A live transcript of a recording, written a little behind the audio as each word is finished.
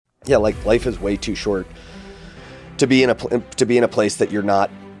Yeah, like life is way too short to be in a place that you're not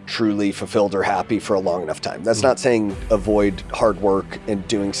truly fulfilled or happy for a long enough time. That's not saying avoid hard work and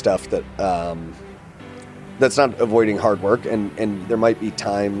doing stuff that that's not avoiding hard work, and there might be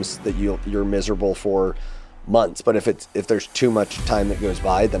times that you're miserable for months, but if there's too much time that goes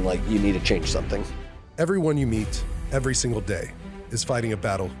by, then like you need to change something. Everyone you meet every single day is fighting a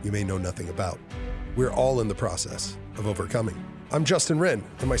battle you may know nothing about. We're all in the process of overcoming. I'm Justin Wren,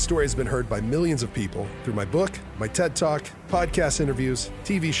 and my story has been heard by millions of people through my book, my TED Talk, podcast interviews,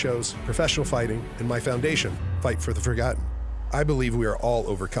 TV shows, professional fighting, and my foundation, Fight for the Forgotten. I believe we are all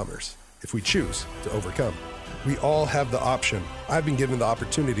overcomers if we choose to overcome. We all have the option. I've been given the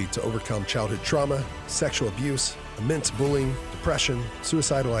opportunity to overcome childhood trauma, sexual abuse, immense bullying, depression,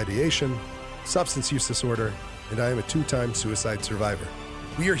 suicidal ideation, substance use disorder, and I am a 2-time suicide survivor.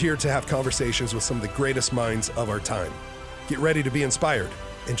 We are here to have conversations with some of the greatest minds of our time. Get ready to be inspired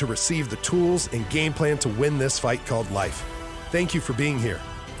and to receive the tools and game plan to win this fight called life. Thank you for being here,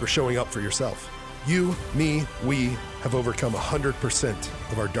 for showing up for yourself. You, me, we have overcome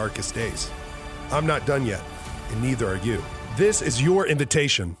 100% of our darkest days. I'm not done yet, and neither are you. This is your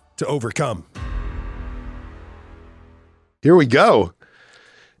invitation to overcome. Here we go.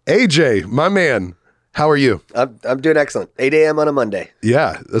 AJ, my man, how are you? I'm doing excellent. 8 a.m. on a Monday.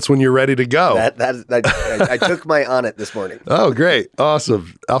 Yeah, that's when you're ready to go. I took my on it this morning. Oh, great.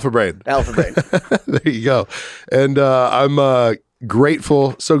 Awesome. Alpha Brain. Alpha Brain. There you go. And I'm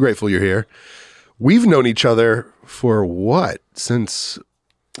grateful, so grateful you're here. We've known each other for what? Since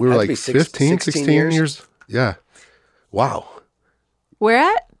we were like 15, 16 years? Yeah. Wow. Where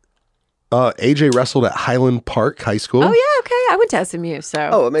at? AJ wrestled at Highland Park High School. Oh, yeah, okay. I went to SMU, so.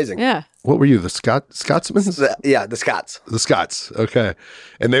 Oh, amazing. Yeah. What were you, the Scotsmen? The Scots. The Scots, okay.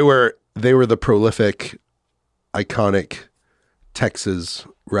 And they were the prolific, iconic Texas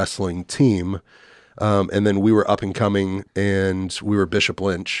wrestling team. And then we were up and coming, and we were Bishop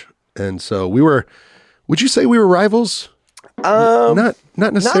Lynch. And so would you say we were rivals? Not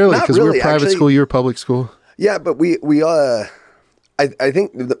necessarily, because we were private school, you were public school. Yeah, but I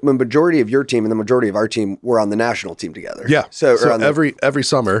think the majority of your team and the majority of our team were on the national team together. Yeah. So every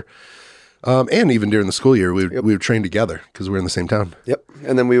summer, and even during the school year, we would train together because we were in the same town. Yep.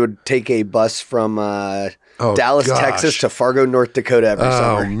 And then we would take a bus from Dallas, Texas to Fargo, North Dakota every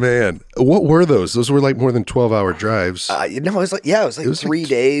summer. Oh, man. What were those? Those were like more than 12-hour drives. It was like 3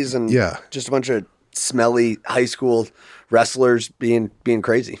 days and just a bunch of smelly high school wrestlers being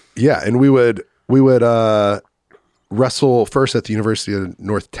crazy. Yeah. And we would wrestle first at the University of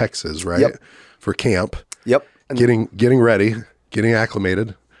North Texas, right? Yep. For camp. Yep. And getting ready, getting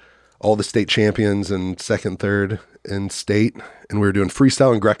acclimated. All the state champions and second, third in state. And we were doing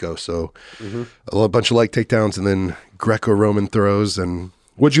freestyle and Greco. So a bunch of leg takedowns and then Greco-Roman throws. And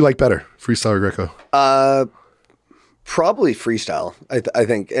what'd you like better, freestyle or Greco? Probably freestyle, I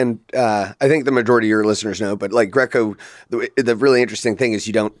think. And I think the majority of your listeners know, but like Greco, the really interesting thing is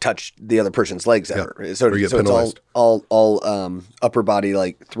you don't touch the other person's legs ever. Yep. So it's all upper body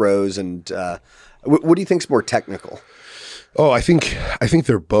like throws. And what do you think's more technical? Oh, I think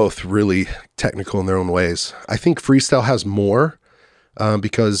they're both really technical in their own ways. I think freestyle has more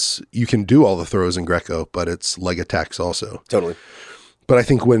because you can do all the throws in Greco, but it's leg attacks also. Totally. But I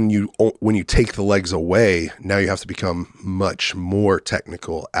think when you take the legs away, now you have to become much more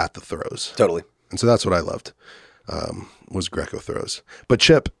technical at the throws. Totally. And so that's what I loved, was Greco throws. But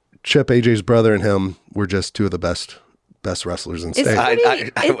Chip, AJ's brother, and him were just two of the best wrestlers in state.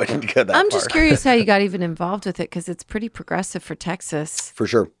 I wouldn't go that far. I'm just curious how you got even involved with it, because it's pretty progressive for Texas. For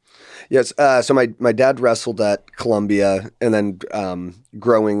sure. Yes. So my dad wrestled at Columbia, and then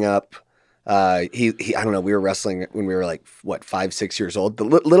growing up, he I don't know, we were wrestling when we were like 5, 6 years old. The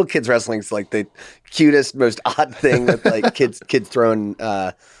little kids wrestling is like the cutest, most odd thing with like kids throwing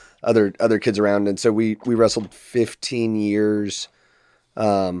other kids around. And so we wrestled 15 years.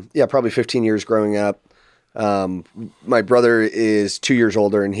 Probably 15 years growing up. My brother is 2 years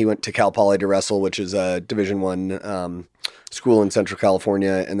older, and he went to Cal Poly to wrestle, which is a Division I school in Central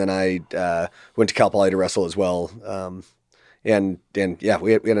California. And then I went to Cal Poly to wrestle as well. And yeah,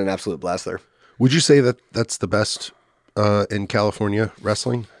 we had an absolute blast there. Would you say that that's the best in California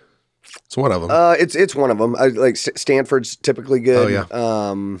wrestling? It's one of them. It's one of them. Like Stanford's typically good. Oh yeah.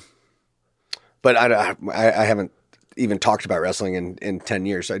 But I haven't even talked about wrestling in 10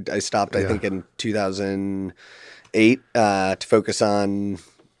 years. I stopped, I think, in 2008 to focus on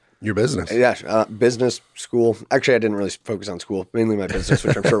your business. Yeah, business, school. Actually, I didn't really focus on school, mainly my business,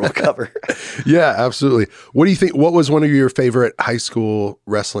 which I'm sure we'll cover. Yeah, absolutely. What do you think? What was one of your favorite high school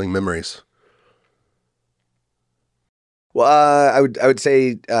wrestling memories? Well, I would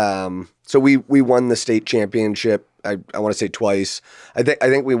say so. We won the state championship. I want to say twice. I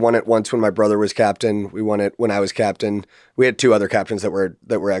think we won it once when my brother was captain. We won it when I was captain. We had two other captains that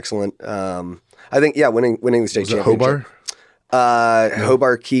were excellent. I think winning the state championship. Hobart?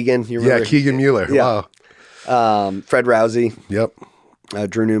 Hobart Keegan. You remember? Yeah, Keegan Mueller. Yeah. Wow. Fred Rousey. Yep.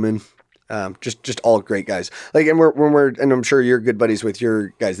 Drew Newman. Just all great guys. Like, and and I'm sure you're good buddies with your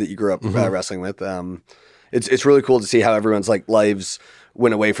guys that you grew up wrestling with. It's really cool to see how everyone's like lives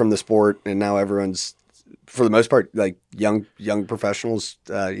went away from the sport, and now everyone's, for the most part, like young professionals,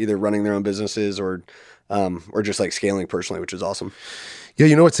 either running their own businesses or just like scaling personally, which is awesome. Yeah,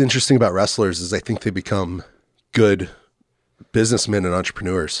 you know what's interesting about wrestlers is I think they become good businessmen and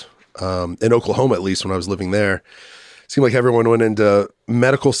entrepreneurs. In Oklahoma, at least when I was living there, it seemed like everyone went into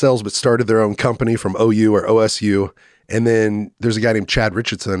medical sales but started their own company from OU or OSU. And then there's a guy named Chad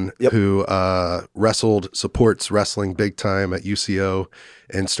Richardson who supports wrestling big time at UCO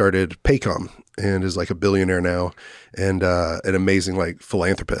and started Paycom and is like a billionaire now and an amazing like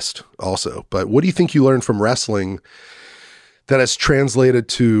philanthropist also. But what do you think you learned from wrestling that has translated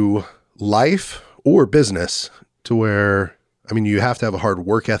to life or business to where, I mean, you have to have a hard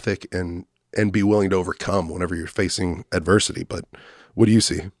work ethic and be willing to overcome whenever you're facing adversity. But what do you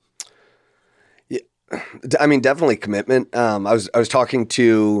see? I mean, definitely commitment. I was talking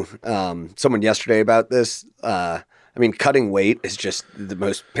to someone yesterday about this. I mean, cutting weight is just the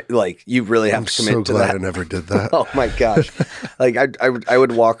most, like, you really have to commit to that. I'm so glad I never did that. Oh my gosh. Like I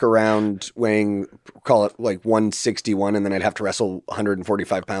would walk around weighing, call it like 161, and then I'd have to wrestle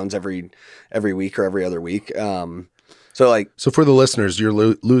 145 pounds every week or every other week. So for the listeners, you're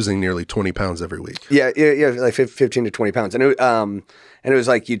losing nearly 20 pounds every week. Yeah, like 15 to 20 pounds. And it was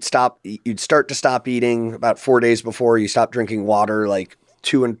like you'd start to stop eating about 4 days before. You stop drinking water like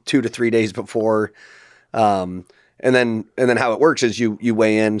 2 to 3 days before. And then how it works is you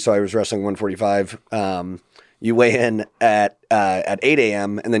weigh in. So I was wrestling 145. You weigh in at 8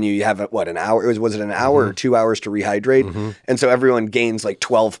 a.m. and then you have an hour? Was it an hour or 2 hours to rehydrate? Mm-hmm. And so everyone gains like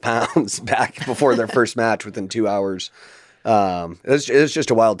 12 pounds back before their first match within 2 hours. It was just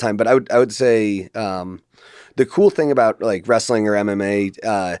a wild time. But I would say the cool thing about like wrestling or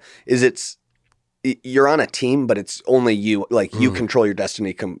MMA is you're on a team, but it's only you. Like you control your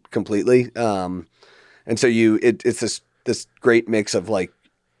destiny completely. And so it's this great mix of like,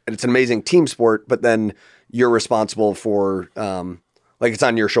 it's an amazing team sport, but then you're responsible for, like it's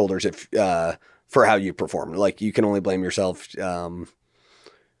on your shoulders for how you perform. Like you can only blame yourself. And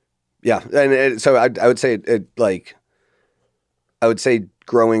so I would say I would say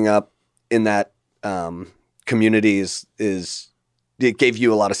growing up in that community is it gave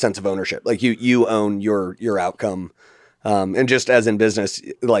you a lot of sense of ownership. Like you own your outcome. And just as in business,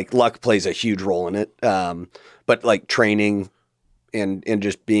 like luck plays a huge role in it. But like training and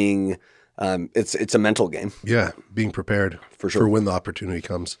just being, it's a mental game. Yeah. Being prepared for sure, for when the opportunity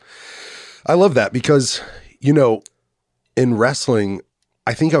comes. I love that because, you know, in wrestling,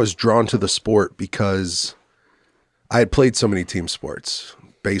 I think I was drawn to the sport because I had played so many team sports,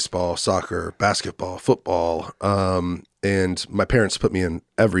 baseball, soccer, basketball, football. And my parents put me in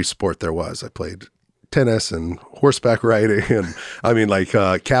every sport there was. I played tennis and horseback riding and I mean like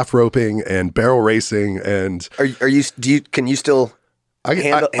calf roping and barrel racing. And can you still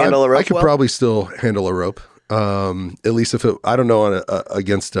handle a rope? I could probably still handle a rope. At least if I don't know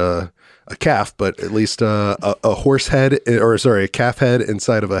against a calf, but at least a horse head a calf head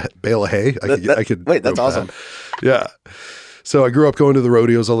inside of a bale of hay. I could wait, that's awesome. That. Yeah. So I grew up going to the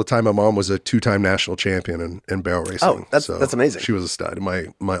rodeos all the time. My mom was a 2-time national champion in barrel racing. Oh, that's amazing. She was a stud.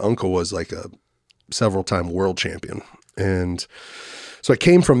 My uncle was like a several-time world champion. And so I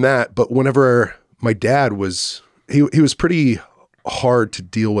came from that, but whenever my dad was, he was pretty hard to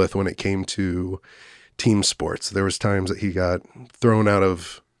deal with when it came to team sports. There was times that he got thrown out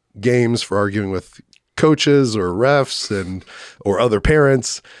of games for arguing with coaches or refs or other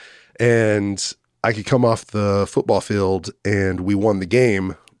parents. And I could come off the football field and we won the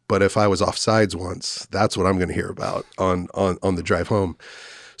game, but if I was offsides once, that's what I'm going to hear about on the drive home.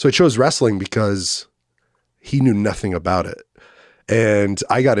 So I chose wrestling because he knew nothing about it. And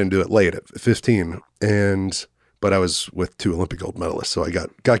I got into it late at 15 but I was with 2 Olympic gold medalists. So I got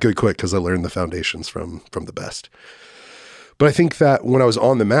good quick because I learned the foundations from the best. But I think that when I was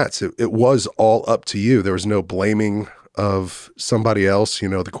on the mats, it was all up to you. There was no blaming of somebody else, you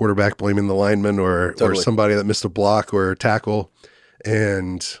know, the quarterback blaming the lineman or somebody that missed a block or a tackle.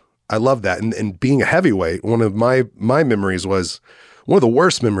 And I love that. And being a heavyweight, one of my memories was one of the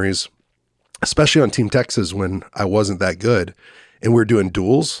worst memories, especially on Team Texas when I wasn't that good and we were doing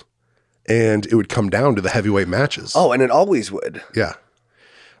duels. and it would come down to the heavyweight matches. Oh, and it always would. Yeah,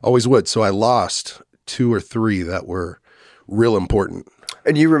 always would. So I lost 2 or 3 that were real important.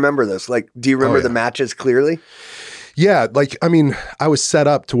 And you remember this? Like, do you remember the matches clearly? Yeah, like, I mean, I was set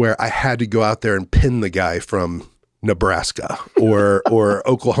up to where I had to go out there and pin the guy from Nebraska or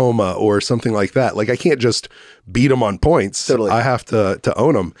Oklahoma or something like that. Like, I can't just beat him on points. Totally. I have to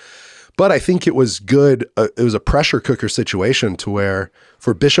own him. But I think it was good. It was a pressure cooker situation to where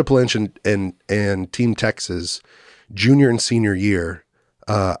for Bishop Lynch and Team Texas, junior and senior year,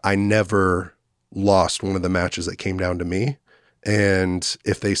 I never lost one of the matches that came down to me. And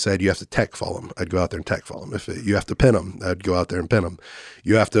if they said you have to tech fall them, I'd go out there and tech fall them. If you have to pin them, I'd go out there and pin them.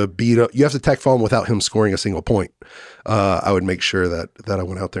 You have to tech fall him without him scoring a single point. I would make sure that I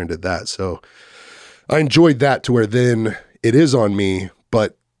went out there and did that. So I enjoyed that to where then it is on me,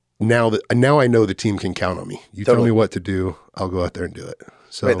 but now I know the team can count on me. You tell me what to do, I'll go out there and do it.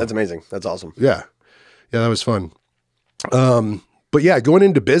 So Wait, that's amazing. That's awesome. Yeah, that was fun. But yeah, going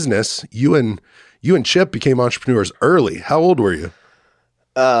into business, you and Chip became entrepreneurs early. How old were you?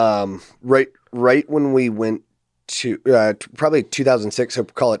 Right when we went to probably 2006, so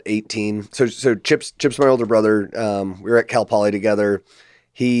call it 18. So Chip's my older brother. We were at Cal Poly together.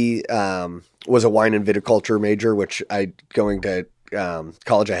 He was a wine and viticulture major, which going to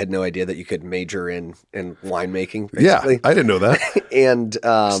college, I had no idea that you could major in winemaking. Basically. Yeah, I didn't know that. And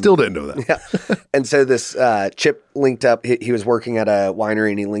still didn't know that. Yeah. And so this Chip linked up. He was working at a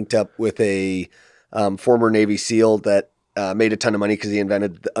winery, and he linked up with a former Navy SEAL that made a ton of money because he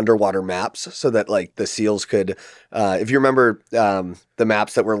invented the underwater maps so that like the SEALs could, if you remember the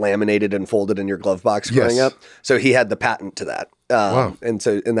maps that were laminated and folded in your glove box growing up. So he had the patent to that. Wow. And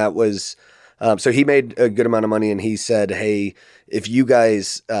that was, so he made a good amount of money, and he said, hey, if you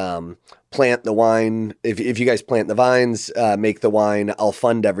guys plant the wine, if you guys plant the vines, make the wine, I'll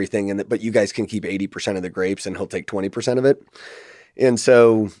fund everything. But you guys can keep 80% of the grapes and he'll take 20% of it.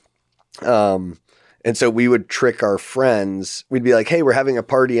 And so we would trick our friends. We'd be like, hey, we're having a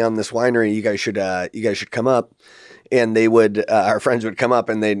party on this winery. You guys should come up. And they would, our friends would come up,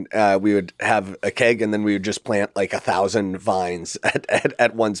 and we would have a keg, and then we would just plant like 1,000 vines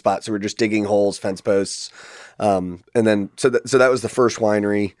at one spot. So we're just digging holes, fence posts. And then, so that was the first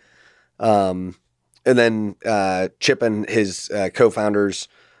winery. And then, Chip and his, co-founders,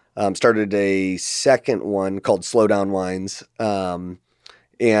 started a second one called Slow Down Wines. And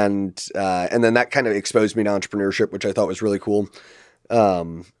then that kind of exposed me to entrepreneurship, which I thought was really cool.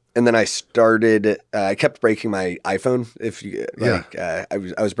 And then I started. I kept breaking my iPhone.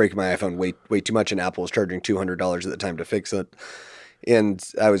 I was breaking my iPhone way too much, and Apple was charging $200 at the time to fix it. And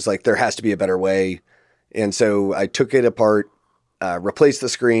I was like, there has to be a better way. And so I took it apart, replaced the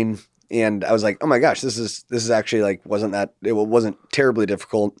screen, and I was like, oh my gosh, this is actually like it wasn't terribly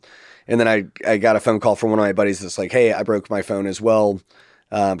difficult. And then I got a phone call from one of my buddies that's like, hey, I broke my phone as well.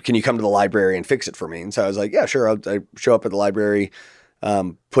 Can you come to the library and fix it for me? And so I was like, yeah, sure. I show up at the library.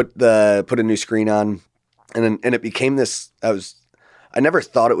 Put a new screen on, and it became this. I never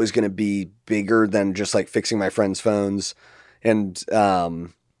thought it was going to be bigger than just like fixing my friends' phones, and I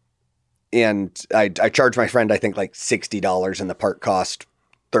charged my friend, I think, like $60, and the part cost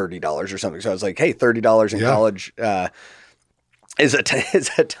 $30 or something. So I was like, hey, $30 in college is a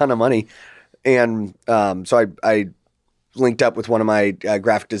ton of money, and so I linked up with one of my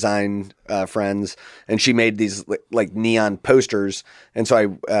graphic design friends, and she made these like neon posters. And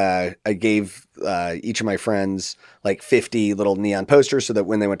so I gave each of my friends like 50 little neon posters so that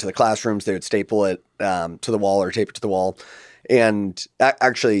when they went to the classrooms, they would staple it to the wall or tape it to the wall. And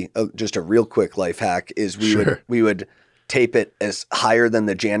actually, just a real quick life hack is we would tape it as higher than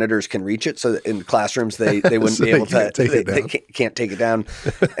the janitors can reach it, so that in classrooms they wouldn't so be able to they can't take it down.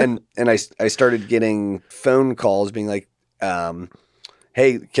 and I started getting phone calls being like,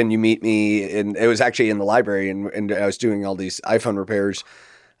 hey, can you meet me? And it was actually in the library, and I was doing all these iPhone repairs.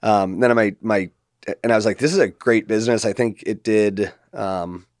 Then and I was like, this is a great business. I think it did,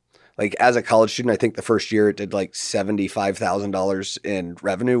 like as a college student, I think the first year it did like $75,000 in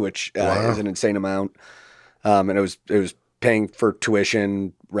revenue, which is an insane amount. And it was paying for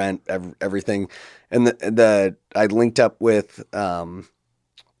tuition, rent, everything. And I linked up with, one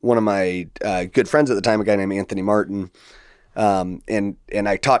of my, good friends at the time, a guy named Anthony Martin. And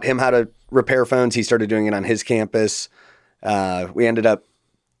I taught him how to repair phones. He started doing it on his campus. We ended up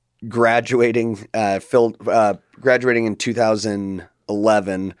graduating in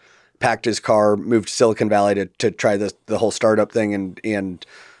 2011, packed his car, moved to Silicon Valley to try the whole startup thing, and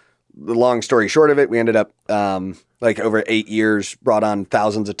the long story short of it, we ended up like over 8 years, brought on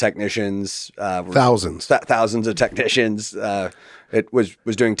thousands of technicians. Thousands of technicians. It was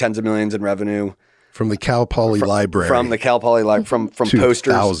doing tens of millions in revenue. From the Cal Poly Library. From the Cal Poly Library, from to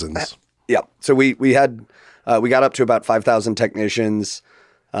posters. Thousands. Yeah. So we got up to about 5,000 technicians,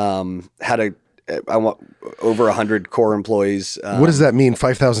 had over 100 core employees. What does that mean?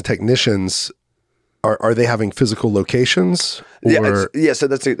 5,000 technicians. Are they having physical locations? Or? Yeah. So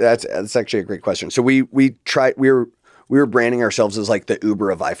that's actually a great question. So we were branding ourselves as like the Uber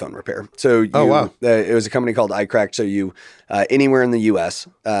of iPhone repair. So it was a company called iCracked. So you anywhere in the U.S.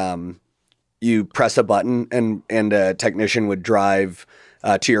 You press a button and a technician would drive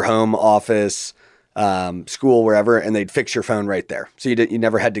to your home, office, school, wherever, and they'd fix your phone right there. So you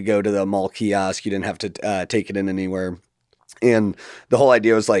never had to go to the mall kiosk. You didn't have to take it in anywhere. And the whole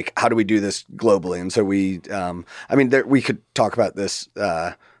idea was like, how do we do this globally? And so we could talk about this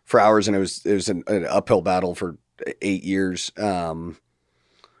for hours, and it was an uphill battle for 8 years. But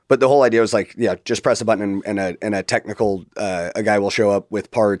the whole idea was like, just press a button and a technical a guy will show up with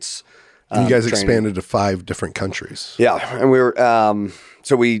parts. You guys expanded to 5 different countries. Yeah, and we were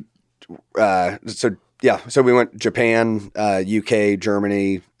so we went Japan, UK,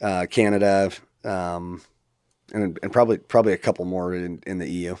 Germany, Canada. And probably a couple more in the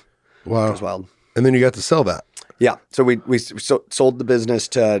EU. Wow, which was wild. And then you got to sell that. Yeah, so we sold the business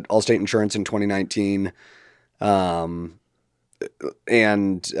to Allstate Insurance in 2019, and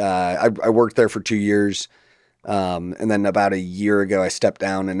I worked there for 2 years, and then about a year ago I stepped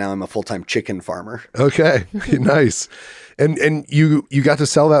down, and now I'm a full-time chicken farmer. Okay, nice. And you got to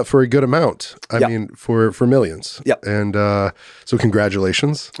sell that for a good amount. I mean, for millions. Yep. And so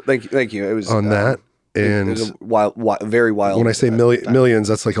congratulations. Thank you. It was on that. And it was a very wild. When I say millions,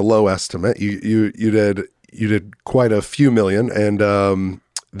 that's like a low estimate. You did quite a few million. And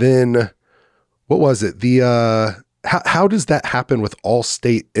then what was it? How does that happen with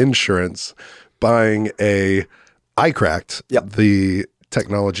Allstate Insurance buying a iCracked, the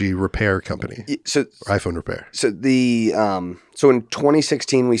technology repair company, so iPhone repair? So in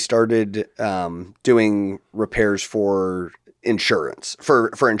 2016 we started doing repairs for insurance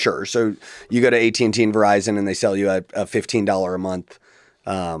for insurers. So you go to AT&T and Verizon and they sell you a $15 a month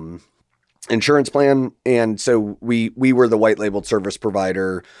insurance plan. And so we were the white labeled service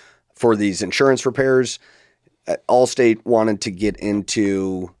provider for these insurance repairs. Allstate wanted to get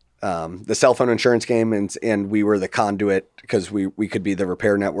into the cell phone insurance game, and we were the conduit because we could be the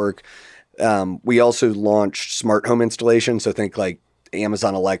repair network. We also launched smart home installation. So think like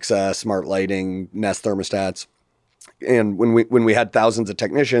Amazon Alexa, smart lighting, Nest thermostats. And when we had thousands of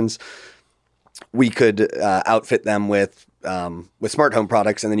technicians, we could outfit them with smart home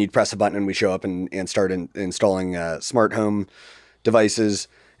products, and then you'd press a button and we show up and start installing smart home devices.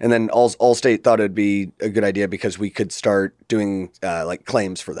 And then Allstate thought it'd be a good idea because we could start doing like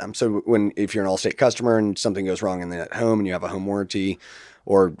claims for them. So if you're an Allstate customer and something goes wrong in the home and you have a home warranty,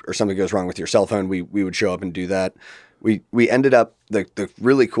 or something goes wrong with your cell phone, we would show up and do that. We ended up, the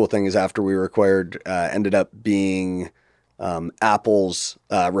really cool thing is after we were acquired, ended up being Apple's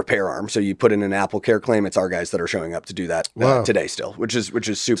repair arm. So you put in an Apple Care claim, it's our guys that are showing up to do that today still, which is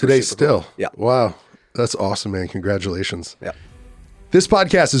super today super still. Cool. Yeah. Wow. That's awesome, man. Congratulations. Yeah. This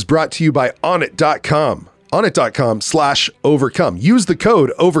podcast is brought to you by Onnit.com. Onnit.com/overcome. Use the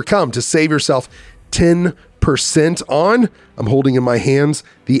code OVERCOME to save yourself 10% on, I'm holding in my hands,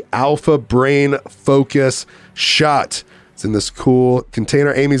 the Alpha Brain Focus Shot. It's in this cool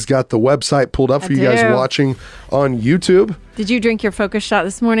container. Amy's got the website pulled up for you guys watching on YouTube. Did you drink your Focus Shot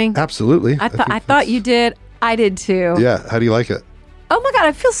this morning? Absolutely. I thought you did. I did too. Yeah. How do you like it? Oh my God,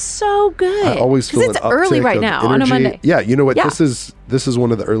 I feel so good. I always feel an it's early uptick right of now energy. on a Monday. Yeah, you know what? Yeah. This is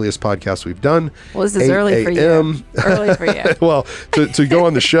one of the earliest podcasts we've done. Well, this is early for you. Early for you. Well, to go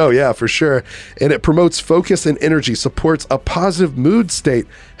on the show, yeah, for sure. And it promotes focus and energy, supports a positive mood state,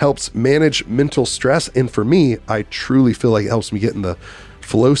 helps manage mental stress. And for me, I truly feel like it helps me get in the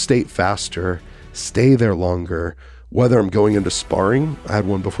flow state faster, stay there longer. Whether I'm going into sparring, I had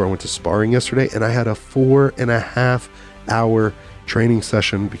one before I went to sparring yesterday, and I had a 4.5 hour training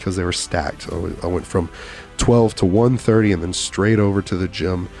session because they were stacked. I went from 12 to 1:30 and then straight over to the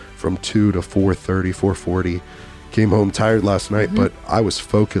gym from 2 to 4:30, 4:40. Came home tired last night, but I was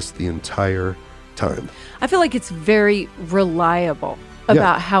focused the entire time. I feel like it's very reliable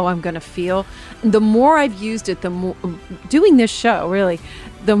about how I'm going to feel. The more I've used it, the more doing this show, really,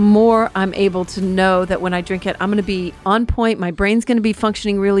 the more I'm able to know that when I drink it, I'm going to be on point. My brain's going to be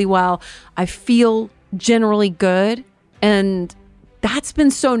functioning really well. I feel generally good. And that's been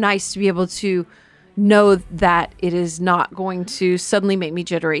so nice to be able to know that it is not going to suddenly make me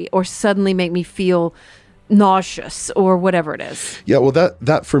jittery or suddenly make me feel nauseous or whatever it is. Yeah, well,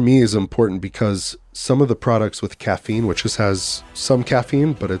 that for me is important because some of the products with caffeine, which just has some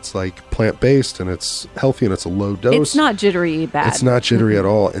caffeine, but it's like plant-based and it's healthy and it's a low dose. It's not jittery bad. It's not jittery at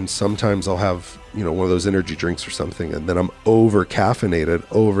all. And sometimes I'll have, one of those energy drinks or something, and then I'm over-caffeinated,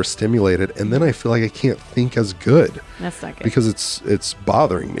 overstimulated, and then I feel like I can't think as good. That's not good. Because it's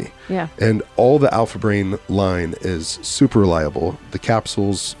bothering me. Yeah. And all the Alpha Brain line is super reliable. The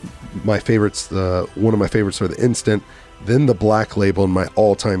capsules, my favorites, one of my favorites are the Instant, then the Black Label, and my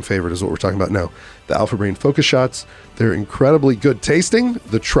all-time favorite is what we're talking about now, the Alpha Brain Focus Shots. They're incredibly good tasting.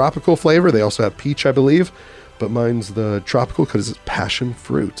 The tropical flavor, they also have peach, I believe, but mine's the tropical because it's passion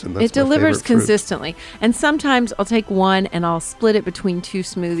fruit, and that's it delivers consistently. And sometimes I'll take one and I'll split it between two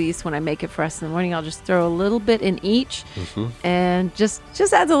smoothies when I make it for us in the morning. I'll just throw a little bit in each, and just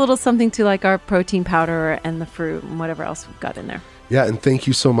adds a little something to like our protein powder and the fruit and whatever else we've got in there. Yeah, and thank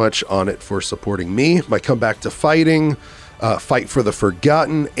you so much, Onnit, for supporting me, my comeback to fighting, Fight for the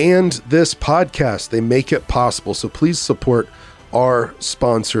Forgotten, and this podcast. They make it possible. So please support our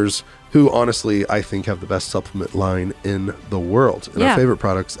sponsors, who honestly I think have the best supplement line in the world. And our favorite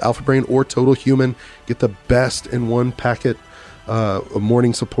products, Alpha Brain or Total Human, get the best in one packet, a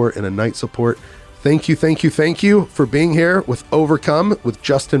morning support and a night support. Thank you for being here with Overcome with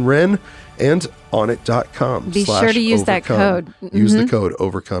Justin Wren and Onnit.com. Be sure to use that code. Use the code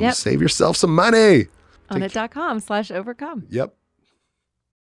Overcome to save yourself some money. Onnit.com/overcome. Yep.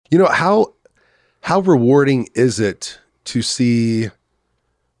 How rewarding is it to see?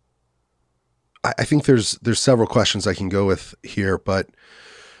 I think there's several questions I can go with here, but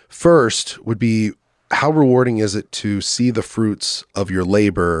first would be, how rewarding is it to see the fruits of your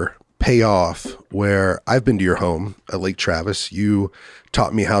labor pay off? Where I've been to your home at Lake Travis, you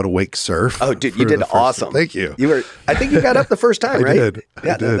taught me how to wake surf. Oh, dude, you did awesome. Thank you. I think you got up the first time, right?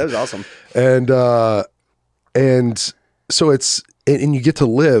 I did. That was awesome. And so and you get to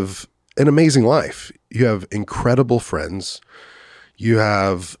live an amazing life. You have incredible friends. You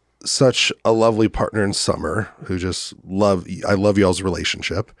have such a lovely partner in Summer who just I love y'all's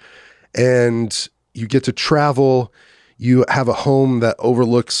relationship. And you get to travel. You have a home that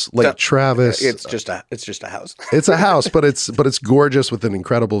overlooks Lake Travis. It's just a house. It's a house, but it's gorgeous with an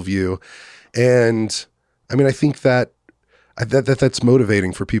incredible view. And I mean, I think that's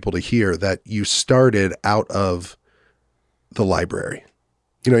motivating for people to hear that you started out of the library.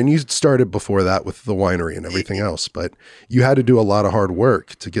 And you started before that with the winery and everything else, but you had to do a lot of hard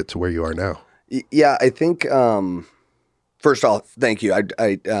work to get to where you are now. Yeah, I think, first of all, thank you.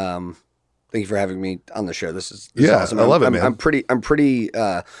 Thank you for having me on the show. This is awesome. I love it, man.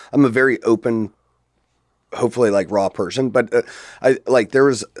 I'm a very open, hopefully like raw person, but there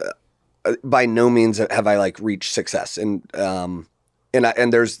was, by no means have I like reached success. And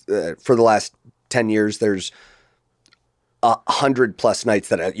there's, for the last 10 years, there's 100+ nights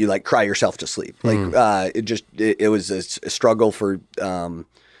that you like cry yourself to sleep. Like, it was a struggle for,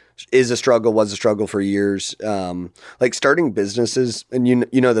 was a struggle for years. Like starting businesses, and you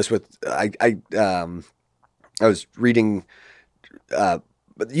know this with, I was reading, but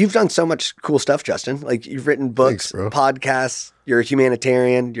you've done so much cool stuff, Justin. Like you've written books, podcasts, you're a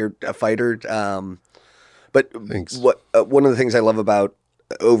humanitarian, you're a fighter. But Thanks. One of the things I love about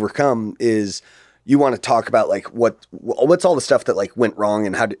Overcome is you want to talk about like what's all the stuff that like went wrong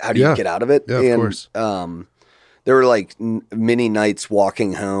and how do you get out of it? Yeah, of course. There were like many nights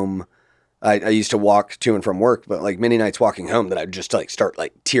walking home. I used to walk to and from work, but like many nights walking home that I'd just like start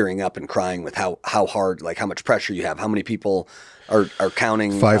like tearing up and crying with how hard, like how much pressure you have, how many people are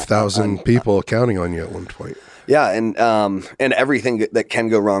counting. 5,000 people counting on you at one point. Yeah, and everything that can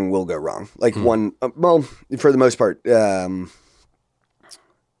go wrong will go wrong. Like for the most part,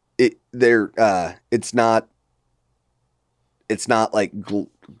 it's not like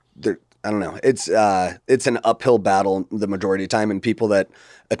I don't know. It's an uphill battle the majority of the time, and people that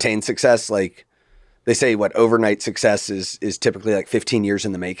attain success, like they say, overnight success is typically like 15 years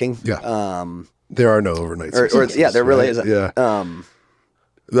in the making. Yeah. There are no overnight successes. There really isn't. Yeah.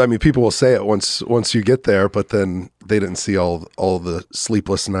 I mean, people will say it once you get there, but then they didn't see all the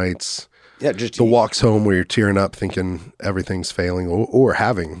sleepless nights. Yeah, just the walks home where you're tearing up, thinking everything's failing, or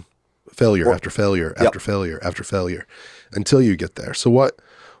having failure after failure after failure after failure until you get there. So what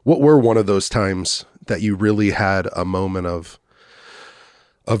were one of those times that you really had a moment of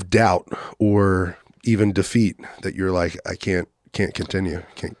doubt or even defeat that you're like, I can't continue,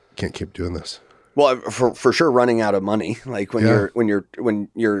 can't keep doing this? Well, for sure, running out of money. Like when you're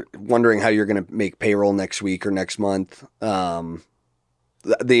wondering how you're going to make payroll next week or next month.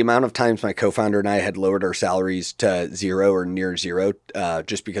 the amount of times my co-founder and I had lowered our salaries to zero or near zero,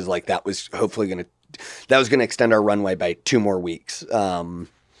 just because like that was going to extend our runway by 2 more weeks. There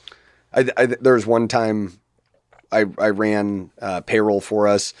was one time I ran payroll for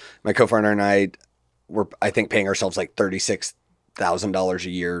us. My co-founder and I were, I think, paying ourselves like $36,000 a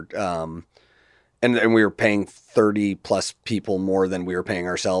year. And we were paying 30 plus people more than we were paying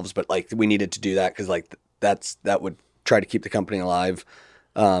ourselves. But like we needed to do that because like that would try to keep the company alive.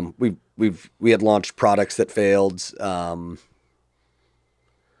 We had launched products that failed. I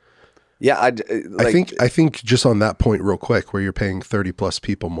think just on that point real quick, where you're paying 30 plus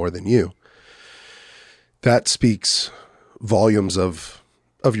people more than you, that speaks volumes of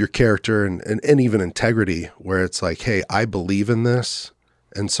your character and even integrity, where it's like, hey, I believe in this.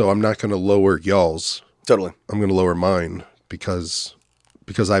 And so I'm not going to lower y'all's. Totally. I'm going to lower mine because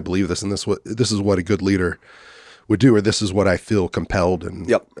I believe this. And this is what a good leader would do, or this is what I feel compelled and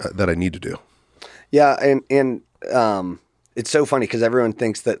that I need to do. Yeah. And it's so funny because everyone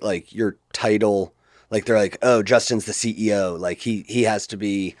thinks that like your title, like they're like, oh, Justin's the CEO. Like he has to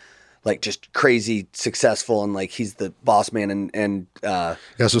be like just crazy successful and like he's the boss man and so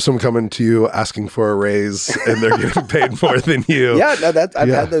someone coming to you asking for a raise and they're getting paid more than you. Yeah, no, I've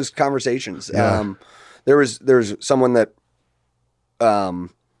had those conversations. Yeah. There's someone that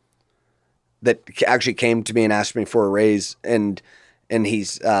actually came to me and asked me for a raise and he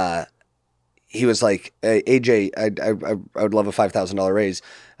was like, hey, AJ, I would love a $5,000 raise.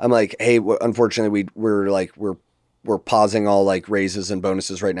 I'm like, hey, unfortunately we're pausing all like raises and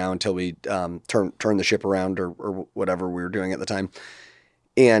bonuses right now until we turn the ship around or whatever we were doing at the time.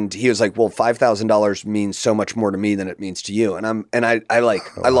 And he was like, well, $5,000 means so much more to me than it means to you. And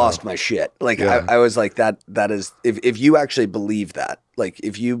I lost my shit. Like I was like, that is, if you actually believe that, like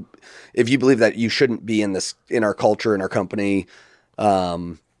if you believe that you shouldn't be in our culture, in our company,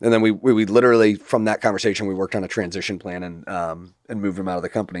 and then we literally from that conversation, we worked on a transition plan and moved him out of the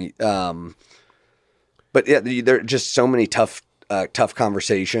company. But yeah, there are just so many tough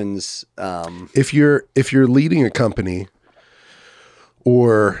conversations. If you're leading a company,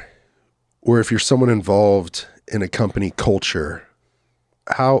 or if you're someone involved in a company culture,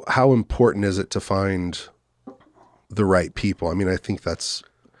 how important is it to find the right people? I mean, I think that's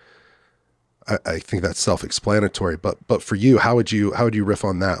self-explanatory. But for you, how would you riff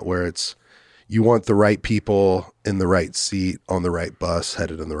on that? Where it's you want the right people in the right seat on the right bus,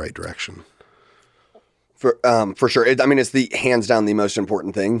 headed in the right direction. For sure. It's the hands down the most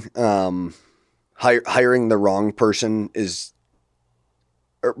important thing. Hiring the wrong person is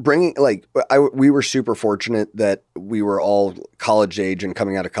bringing we were super fortunate that we were all college age and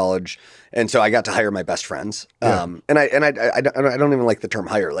coming out of college. And so I got to hire my best friends. Yeah. And I don't even like the term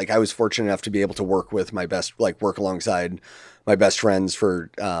hire. Like I was fortunate enough to be able to work with work alongside my best friends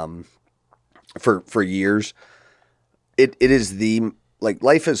for years. It is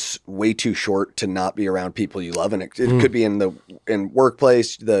life is way too short to not be around people you love, and it could be in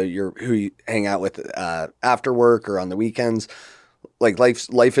workplace, who you hang out with after work or on the weekends. Like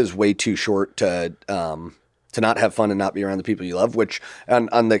life is way too short to not have fun and not be around the people you love. Which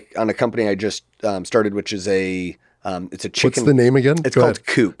on a company I just started, which is it's a chicken. What's the name again? It's called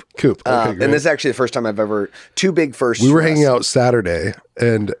Coop. Coop. Okay, and this is actually the first time I've ever two big firsts. We were hanging out Saturday,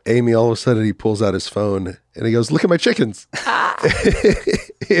 and Amy all of a sudden he pulls out his phone and he goes, "Look at my chickens!"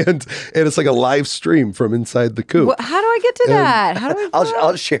 and it's like a live stream from inside the coop. How do I get to that? How do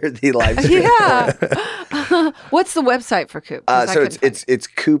I'll share the live stream. Yeah. What's the website for Coop? So it's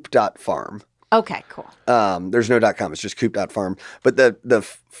coop.farm. Okay, cool. There's no .com. It's just coop.farm. But the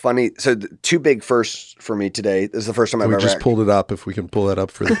two big firsts for me today. This is the first time I've ever just pulled it up. If we can pull that up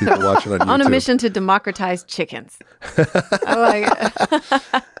for the people watching on YouTube. On a mission to democratize chickens. I like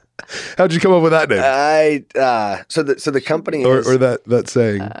it. How'd you come up with that name? So the company or that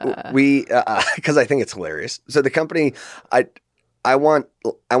saying. Because I think it's hilarious. So the company, I want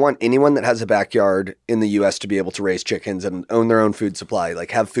anyone that has a backyard in the U.S. to be able to raise chickens and own their own food supply,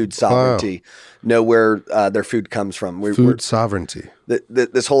 like have food sovereignty, know where their food comes from. Food sovereignty.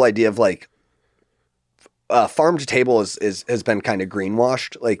 This whole idea of farm to table has been kind of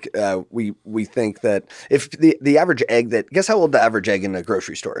greenwashed. Like we think that if the average egg guess how old the average egg in a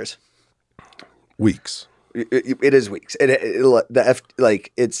grocery store is? Weeks. It is weeks.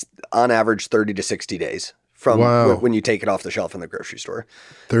 It's on average 30 to 60 days. From when you take it off the shelf in the grocery store.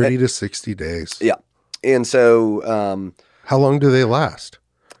 30 to 60 days. Yeah. And so... how long do they last?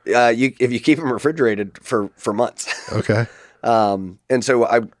 If you keep them refrigerated for months. Okay. And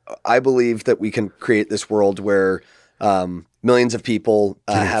so I believe that we can create this world where Millions of people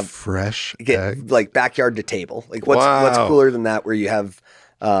have fresh get like backyard to table. Like what's cooler than that? Where you have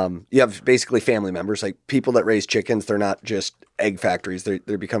basically family members, like people that raise chickens. They're not just egg factories. They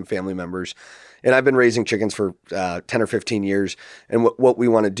become family members. And I've been raising chickens for 10 or 15 years. And what we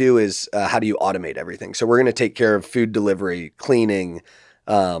want to do is how do you automate everything? So we're going to take care of food delivery, cleaning.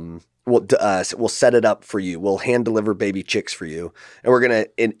 We'll set it up for you. We'll hand deliver baby chicks for you. And we're going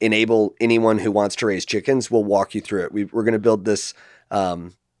to enable anyone who wants to raise chickens. We'll walk you through it. We're going to build this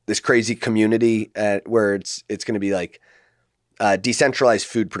this crazy community where it's going to be like decentralized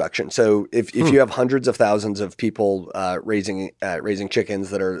food production. So if you have hundreds of thousands of people raising chickens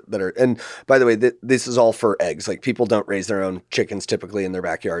that are, and by the way, this is all for eggs. Like people don't raise their own chickens typically in their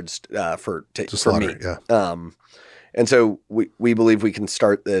backyards for meat. Yeah. And so we believe we can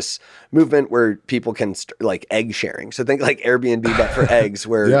start this movement where people can like egg sharing. So think like Airbnb, but for eggs,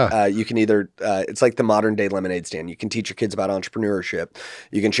 where you can either it's like the modern day lemonade stand. You can teach your kids about entrepreneurship.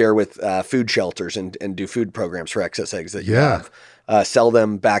 You can share with food shelters and do food programs for excess eggs that you have. Sell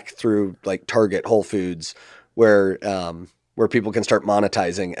them back through like Target, Whole Foods, where people can start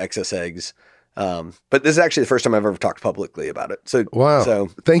monetizing excess eggs. But this is actually the first time I've ever talked publicly about it. So wow. So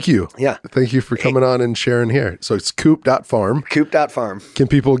thank you. Yeah. Thank you for coming on and sharing here. So it's coop.farm. Coop.farm. Can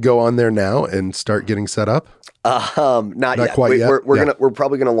people go on there now and start getting set up? Not yet. Quite yet. We're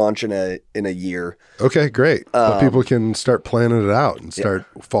probably gonna launch in a year. Okay, great. But people can start planning it out and start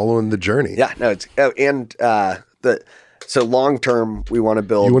following the journey. Yeah. No, so long term we want to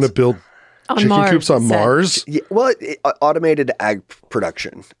build. You want to build chicken coops on Mars? Yeah, well, automated ag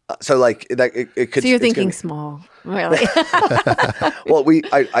production. So like that, it could. So you're thinking small, really? Well,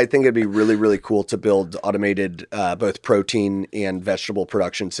 I think it'd be really, really cool to build automated both protein and vegetable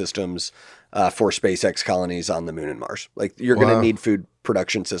production systems for SpaceX colonies on the moon and Mars. Like you're going to need food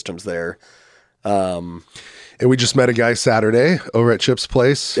production systems there. And we just met a guy Saturday over at Chip's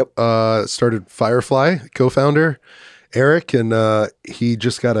place. Yep. Started Firefly, co-founder Eric, and he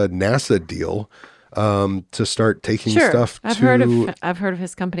just got a NASA deal to start taking stuff. I've heard of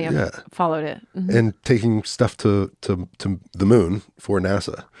his company. I've followed it, and taking stuff to the moon for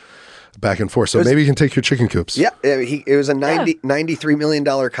NASA, back and forth. So maybe you can take your chicken coops. Yeah, it was a $93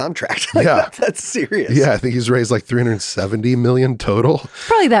 million contract. Like, that's serious. Yeah, I think he's raised like $370 million total.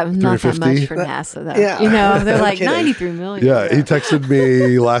 Probably not that much for NASA though. Yeah. You know, they're like $93 million. Yeah, he texted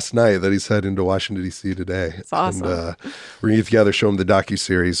me last night that he's heading to Washington D.C. today. It's awesome. And we're gonna get together, show him the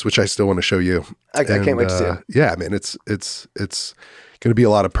docuseries, which I still want to show you. I can't wait to see it. Yeah, man, it's going to be a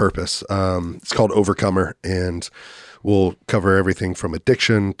lot of purpose. It's called Overcomer, and we'll cover everything from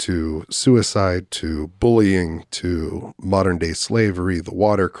addiction to suicide to bullying to modern day slavery, the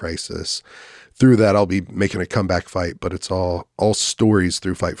water crisis. Through that, I'll be making a comeback fight, but it's all stories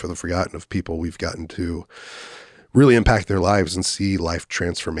through Fight for the Forgotten of people we've gotten to really impact their lives and see life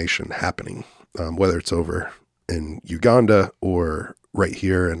transformation happening, whether it's over in Uganda or right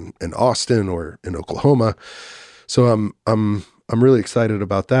here in Austin or in Oklahoma. So I'm really excited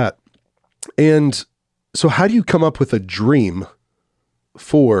about that. And so how do you come up with a dream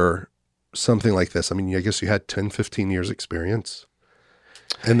for something like this? I mean, I guess you had 10, 15 years experience,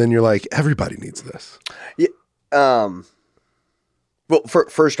 and then you're like, everybody needs this. Yeah. Well,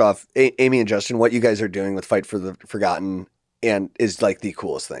 first off, Amy and Justin, what you guys are doing with Fight for the Forgotten and is like the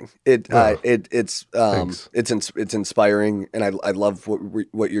coolest thing. It's inspiring, and I love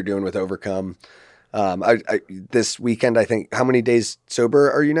what you're doing with Overcome. This weekend, I think, how many days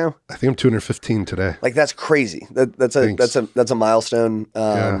sober are you now? I think I'm 215 today. Like that's crazy. That's a milestone.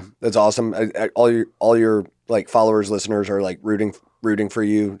 That's awesome. All your like followers, listeners are like rooting for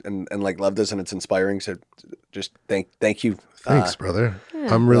you and like love this, and it's inspiring. So just thank you. Thanks, brother.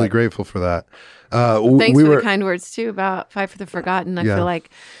 Yeah. I'm really grateful for that. Thanks for the kind words too about Fight for the Forgotten. I feel like,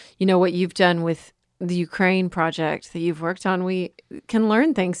 what you've done with the Ukraine project that you've worked on, we can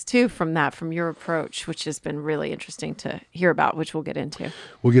learn things too from your approach, which has been really interesting to hear about, which we'll get into.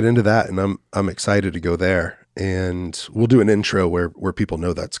 We'll get into that, and I'm excited to go there, and we'll do an intro where people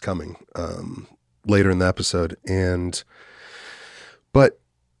know that's coming later in the episode. But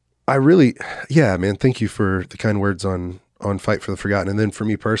I really, man, thank you for the kind words on Fight for the Forgotten. And then for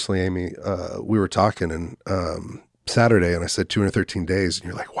me personally, Amy, we were talking and Saturday, and I said 213 days, and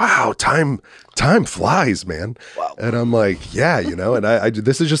you're like, wow, time flies, man. Wow. And I'm like, yeah, and I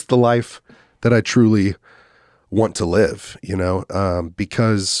this is just the life that I truly want to live,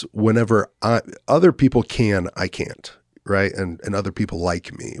 because whenever other people can, I can't, right? And other people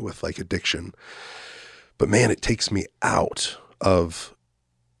like me with like addiction, but man, it takes me out of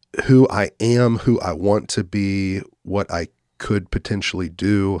who I am, who I want to be, what I could potentially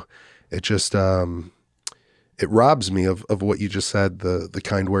do. It just, it robs me of what you just said, the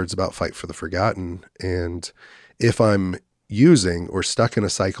kind words about Fight for the Forgotten. And if I'm using or stuck in a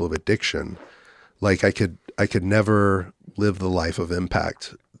cycle of addiction, like I could never live the life of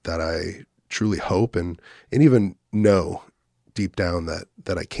impact that I truly hope and even know deep down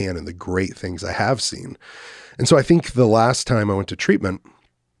that I can, and the great things I have seen. And so I think the last time I went to treatment,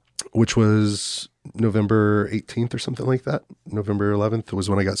 which was November 18th or something like that, November 11th was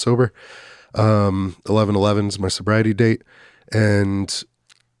when I got sober. 11/11 is my sobriety date. And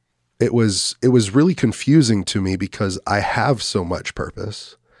it was really confusing to me because I have so much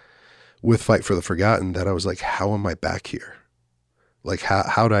purpose with Fight for the Forgotten that I was like, how am I back here? Like,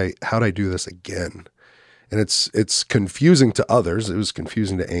 how'd I do this again? And it's confusing to others. It was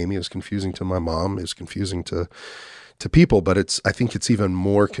confusing to Amy. It was confusing to my mom. It was confusing to people, but I think it's even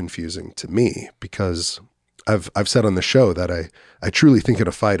more confusing to me because I've said on the show that I truly think in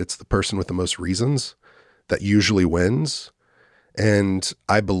a fight, it's the person with the most reasons that usually wins. And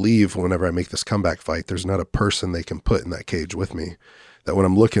I believe whenever I make this comeback fight, there's not a person they can put in that cage with me that when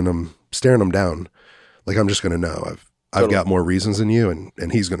I'm looking them, staring them down, like I'm just going to know I've got more reasons than you,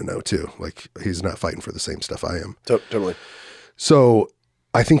 and he's going to know too. Like he's not fighting for the same stuff I am. Totally. So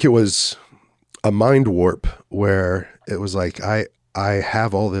I think it was a mind warp where it was like, I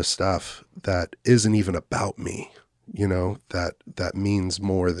have all this stuff that isn't even about me, that means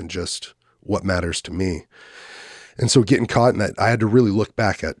more than just what matters to me. And so getting caught in that, I had to really look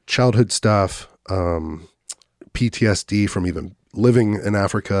back at childhood stuff, PTSD from even living in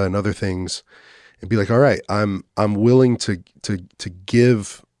Africa and other things, and be like, all right, I'm willing to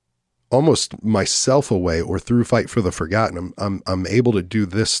give almost myself away, or through Fight for the Forgotten, I'm able to do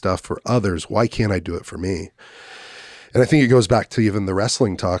this stuff for others. Why can't I do it for me? And I think it goes back to even the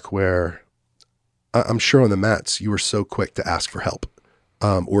wrestling talk where I'm sure on the mats, you were so quick to ask for help,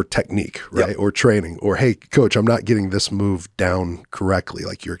 or technique, right? Yep. Or training, or, hey, coach, I'm not getting this move down correctly.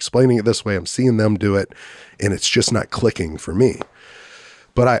 Like you're explaining it this way. I'm seeing them do it and it's just not clicking for me.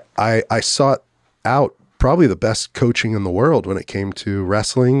 But I sought out probably the best coaching in the world when it came to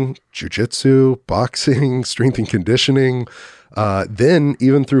wrestling, jiu-jitsu, boxing, strength and conditioning. Then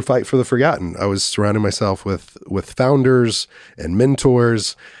even through Fight for the Forgotten, I was surrounding myself with founders and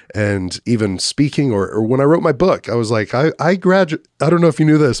mentors, and even speaking, or when I wrote my book, I was like, I graduated, I don't know if you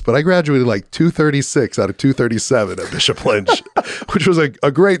knew this, but I graduated like 236 out of 237 at Bishop Lynch, which was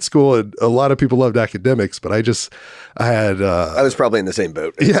a great school. And a lot of people loved academics, but I had, I was probably in the same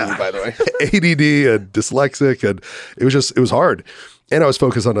boat as you, by the way. ADD and dyslexic, and it was hard. And I was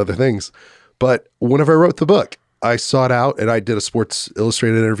focused on other things. But whenever I wrote the book, I sought out, and I did a Sports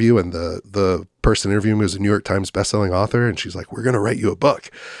Illustrated interview, and the person interviewing me was a New York Times bestselling author, and she's like, we're going to write you a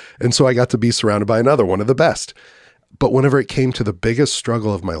book. And so I got to be surrounded by another one of the best. But whenever it came to the biggest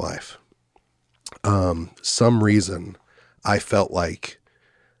struggle of my life, some reason I felt like,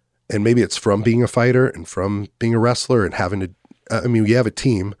 and maybe it's from being a fighter and from being a wrestler and having to, you have a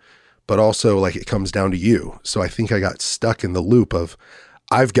team, but also like it comes down to you. So I think I got stuck in the loop of,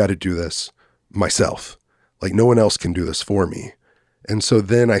 I've got to do this myself. Like no one else can do this for me. And so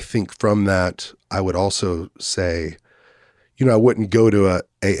then I think from that, I would also say, I wouldn't go to a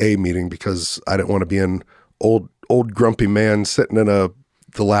AA meeting because I didn't want to be an old grumpy man sitting in a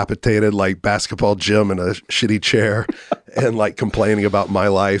dilapidated like basketball gym in a shitty chair and like complaining about my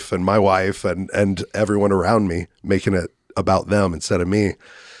life and my wife and everyone around me, making it about them instead of me.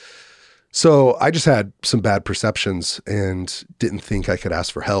 So I just had some bad perceptions and didn't think I could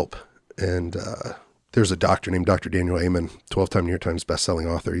ask for help. And, there's a doctor named Dr. Daniel Amen, 12-time New York Times bestselling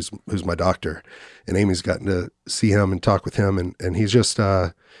author. Who's my doctor, and Amy's gotten to see him and talk with him. And he's just,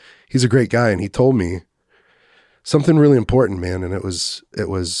 he's a great guy. And he told me something really important, man. And it was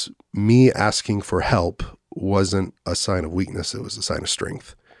me asking for help wasn't a sign of weakness. It was a sign of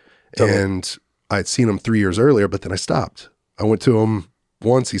strength. Totally. And I'd seen him 3 years earlier, but then I stopped. I went to him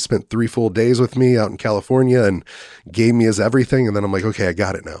once. He spent 3 full days with me out in California and gave me his everything. And then I'm like, okay, I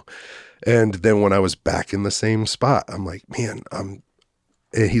got it now. And then when I was back in the same spot, I'm like, man, and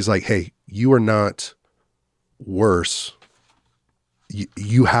he's like, hey, you are not worse.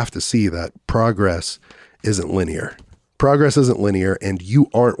 You have to see that progress isn't linear. Progress isn't linear, and you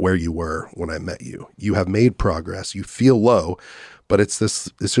aren't where you were when I met you. You have made progress. You feel low, but it's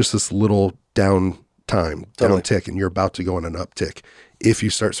just this little down tick, and you're about to go on an uptick if you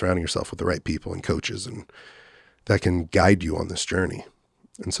start surrounding yourself with the right people and coaches and that can guide you on this journey.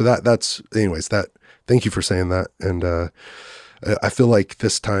 And so thank you for saying that. And, I feel like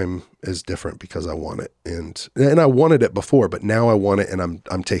this time is different because I want it, and I wanted it before, but now I want it, and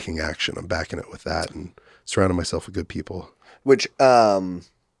I'm taking action. I'm backing it with that and surrounding myself with good people. Which,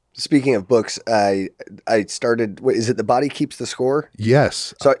 Speaking of books, I started. What, is it The Body Keeps the Score?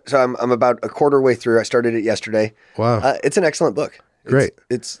 Yes. So I'm about a quarter way through. I started it yesterday. Wow. It's an excellent book. Great.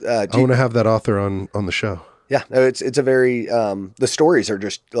 It's I want to have that author on the show. yeah. No, it's a very the stories are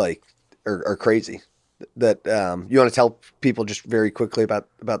just like are crazy. That you want to tell people just very quickly about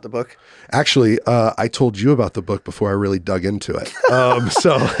the book? Actually, I told you about the book before I really dug into it.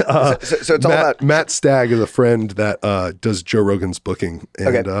 So it's all about Matt Stagg is a friend that does Joe Rogan's booking,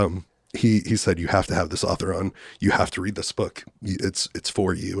 and Okay. he said you have to have this author on. You have to read this book. It's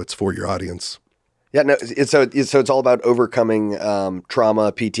for you. It's for your audience. Yeah, no. It's all about overcoming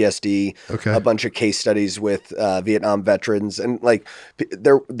trauma, PTSD. Okay. A bunch of case studies with Vietnam veterans, and like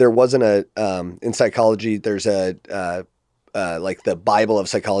there wasn't a in psychology. There's a like the Bible of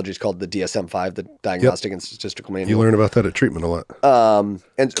psychology is called the DSM-5, the Diagnostic and Statistical Manual. You learn about that at treatment a lot.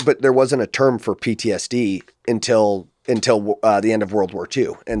 But there wasn't a term for PTSD until the end of World War II,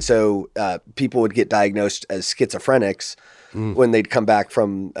 and so people would get diagnosed as schizophrenics when they'd come back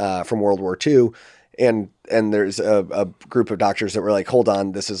from World War II. And there's a group of doctors that were like, hold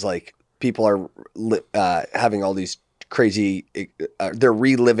on, this is like people are having all these crazy, they're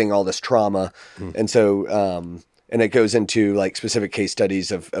reliving all this trauma. And so, and it goes into like specific case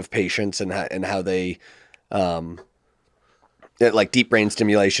studies of patients and how they, like deep brain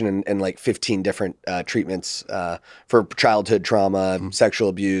stimulation and like 15 different treatments for childhood trauma, sexual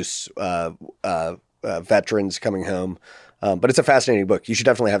abuse, veterans coming home. But it's a fascinating book. You should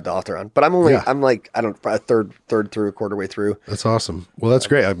definitely have the author on. But I'm like, I don't, a third through, a quarter way through. That's awesome. Well, that's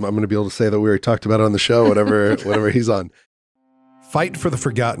great. I'm going to be able to say that we already talked about it on the show, whatever he's on.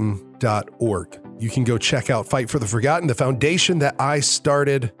 Fightfortheforgotten.org. You can go check out Fight for the Forgotten, the foundation that I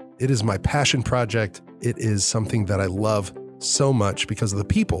started. It is my passion project. It is something that I love so much because of the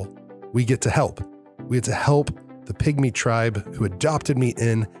people we get to help. We get to help the Pygmy tribe who adopted me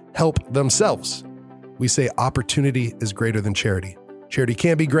in help themselves. We say opportunity is greater than charity. Charity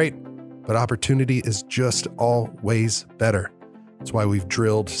can be great, but opportunity is just always better. That's why we've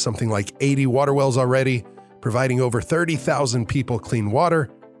drilled something like 80 water wells already, providing over 30,000 people clean water.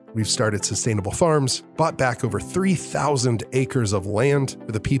 We've started sustainable farms, bought back over 3,000 acres of land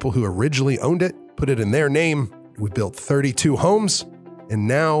for the people who originally owned it, put it in their name. We built 32 homes, and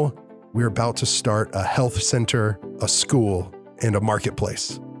now we're about to start a health center, a school, and a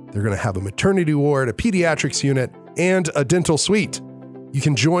marketplace. They're going to have a maternity ward, a pediatrics unit, and a dental suite. You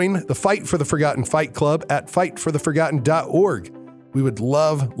can join the Fight for the Forgotten Fight Club at fightfortheforgotten.org. We would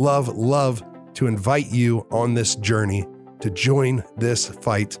love, love, love to invite you on this journey to join this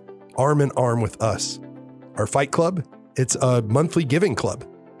fight arm in arm with us. Our fight club, it's a monthly giving club.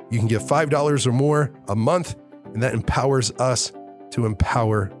 You can give $5 or more a month, and that empowers us to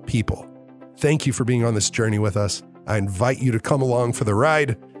empower people. Thank you for being on this journey with us. I invite you to come along for the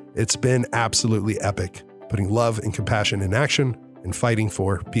ride. It's been absolutely epic, putting love and compassion in action and fighting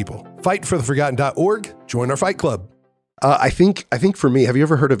for people. Fightfortheforgotten.org. Join our fight club. I think for me, have you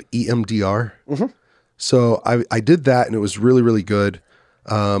ever heard of EMDR? Mm-hmm. So I did that and it was really, really good.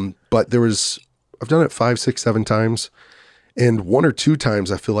 But I've done it 5, 6, 7 times. And 1 or 2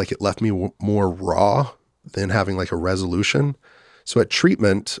 times I feel like it left me more raw than having like a resolution. So at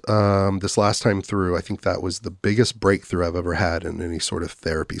treatment, this last time through, I think that was the biggest breakthrough I've ever had in any sort of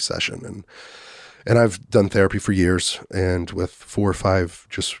therapy session. And I've done therapy for years and with 4 or 5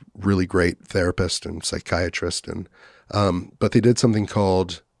 just really great therapists and psychiatrists. But they did something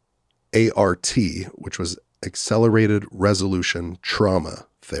called ART, which was Accelerated Resolution Trauma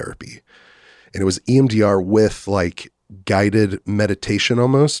Therapy. And it was EMDR with like guided meditation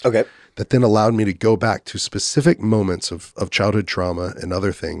almost. Okay. That then allowed me to go back to specific moments of childhood trauma and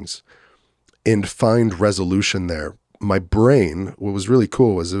other things and find resolution there. My brain, what was really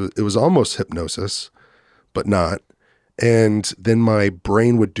cool was it was almost hypnosis, but not. And then my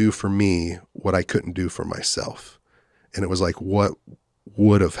brain would do for me what I couldn't do for myself. And it was like, what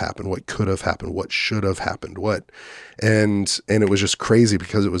would have happened? What could have happened? What should have happened? And it was just crazy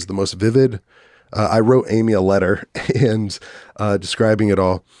because it was the most vivid. I wrote Amy a letter and describing it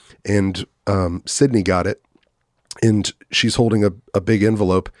all. And Sydney got it, and she's holding a big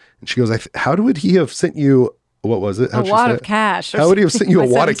envelope, and she goes, how would he have sent you, what was it? A wad of cash. How would he have sent you a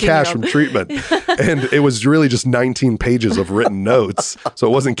wad of cash from treatment? And it was really just 19 pages of written notes, so it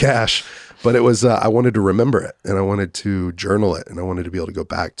wasn't cash, but it was, I wanted to remember it, and I wanted to journal it, and I wanted to be able to go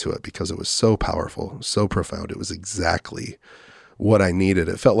back to it because it was so powerful, so profound. It was exactly what I needed.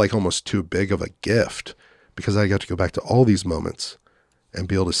 It felt like almost too big of a gift because I got to go back to all these moments and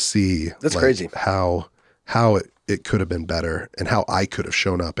be able to see that's like crazy how it could have been better and how I could have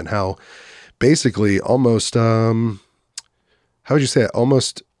shown up and how basically almost, how would you say it?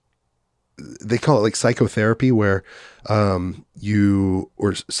 Almost they call it like psychotherapy, where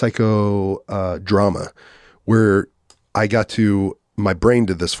or psycho drama, where my brain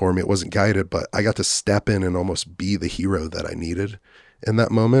did this for me. It wasn't guided, but I got to step in and almost be the hero that I needed in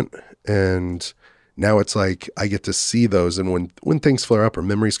that moment. And now it's like I get to see those, and when things flare up or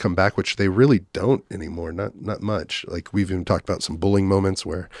memories come back, which they really don't anymore, not much. Like we've even talked about some bullying moments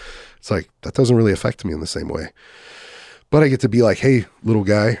where it's like that doesn't really affect me in the same way. But I get to be like, hey, little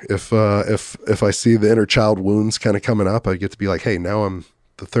guy, if I see the inner child wounds kind of coming up, I get to be like, hey, now I'm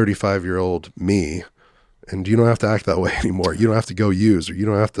the 35-year-old me, and you don't have to act that way anymore. You don't have to go use, or you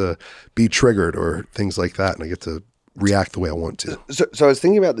don't have to be triggered or things like that. And I get to react the way I want to. So I was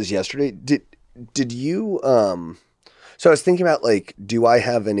thinking about this yesterday. Did you, so I was thinking about like, do I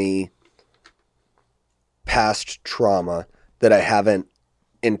have any past trauma that I haven't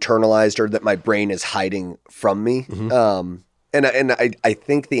internalized or that my brain is hiding from me? Mm-hmm. And I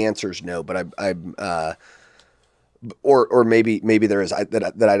think the answer is no, but or maybe there is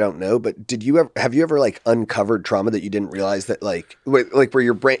that I don't know. But have you ever like uncovered trauma that you didn't realize that like where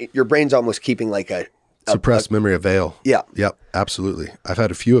your brain's almost keeping like a suppressed memory, a veil? Yeah. Yep. Absolutely. I've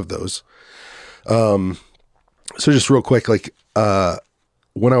had a few of those. So just real quick, like,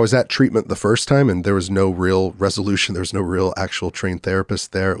 when I was at treatment the first time and there was no real resolution, there was no real actual trained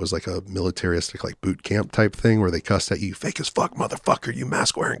therapist there. It was like a militaristic, like boot camp type thing where they cussed at you, fake as fuck, motherfucker, you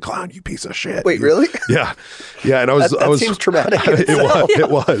mask wearing clown, you piece of shit. Wait, really? Yeah. Yeah. And I was seems traumatic. It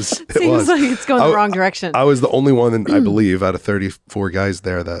was. Seems like it's going the wrong direction. I was the only one, I believe, out of 34 guys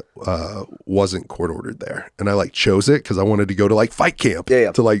there that, wasn't court ordered there. And I like chose it because I wanted to go to like fight camp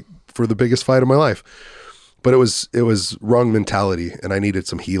to like, for the biggest fight of my life. But it was wrong mentality, and I needed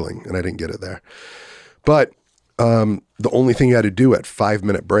some healing, and I didn't get it there. But the only thing you had to do at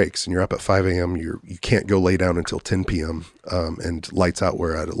 5-minute breaks, and you're up at 5 a.m., you can't go lay down until 10 p.m., and lights out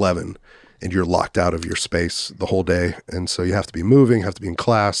were at 11, and you're locked out of your space the whole day. And so you have to be moving, have to be in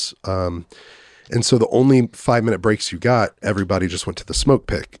class. And so the only 5-minute breaks you got, everybody just went to the smoke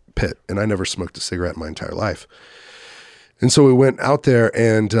pit, and I never smoked a cigarette in my entire life. And so we went out there,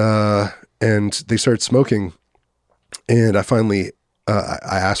 and they started smoking, and I finally, I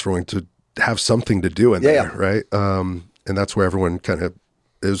asked for one to have something to do in there, right? And that's where everyone it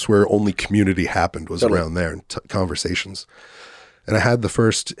was where only community happened, was around there, and conversations. And I had the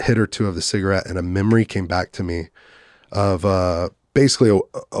first hit or two of the cigarette, and a memory came back to me of basically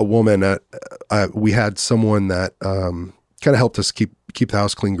a woman we had someone that kind of helped us keep the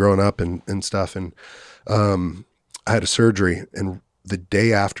house clean growing up and stuff. And I had a surgery, and the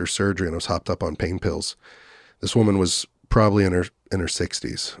day after surgery, and I was hopped up on pain pills. This woman was probably in her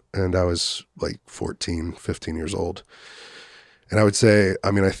 60s, and I was like 14, 15 years old. And I would say,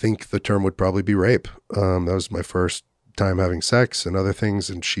 I mean, I think the term would probably be rape. That was my first time having sex and other things.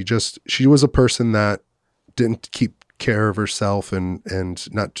 And she was a person that didn't keep care of herself, and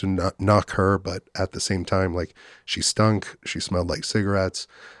not to knock her, but at the same time, like, she stunk, she smelled like cigarettes.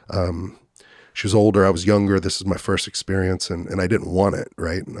 She was older, I was younger. This is my first experience, and I didn't want it,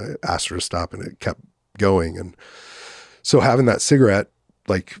 right? And I asked her to stop, and it kept going. And so having that cigarette,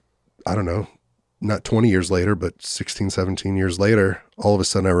 like, I don't know, not 20 years later, but 16, 17 years later, all of a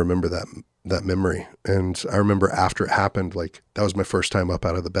sudden I remember that memory. And I remember after it happened, like, that was my first time up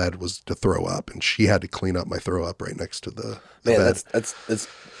out of the bed, was to throw up, and she had to clean up my throw up right next to the bed.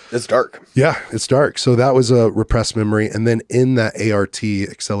 That's dark. Yeah, it's dark. So that was a repressed memory. And then in that ART,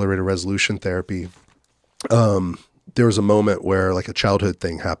 accelerated resolution therapy, there was a moment where like a childhood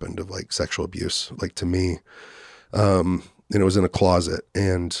thing happened of like sexual abuse, like to me. And it was in a closet.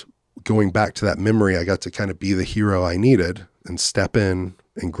 And going back to that memory, I got to kind of be the hero I needed and step in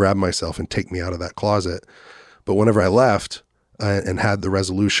and grab myself and take me out of that closet. But whenever I left and had the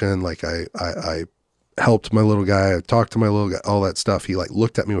resolution, like I helped my little guy, I talked to my little guy, all that stuff. He like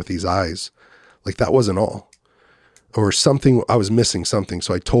looked at me with these eyes, like that wasn't all, or something. I was missing something.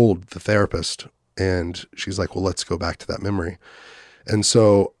 So I told the therapist, and she's like, well, let's go back to that memory. And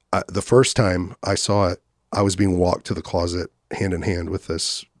so the first time I saw it, I was being walked to the closet hand in hand with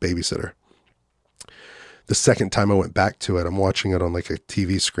this babysitter. The second time I went back to it, I'm watching it on like a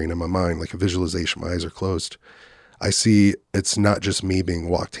TV screen in my mind, like a visualization. My eyes are closed. I see it's not just me being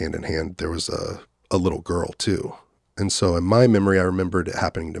walked hand in hand. There was a little girl too. And so in my memory, I remembered it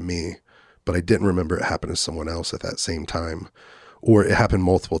happening to me, but I didn't remember it happened to someone else at that same time, or it happened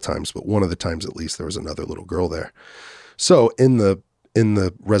multiple times, but one of the times at least there was another little girl there. So in the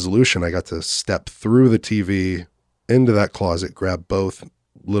resolution, I got to step through the TV into that closet, grab both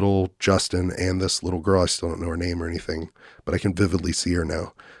little Justin and this little girl. I still don't know her name or anything, but I can vividly see her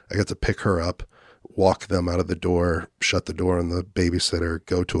now. I got to pick her up, walk them out of the door, shut the door on the babysitter,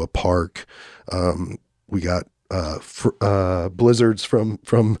 go to a park. We got blizzards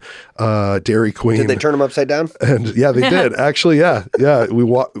from Dairy Queen. Did they turn them upside down? And yeah, they did actually. Yeah.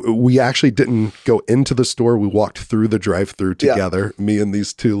 We actually didn't go into the store. We walked through the drive-through together, me and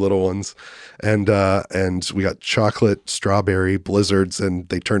these two little ones, and we got chocolate strawberry blizzards, and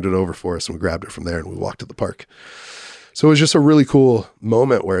they turned it over for us, and we grabbed it from there, and we walked to the park. So it was just a really cool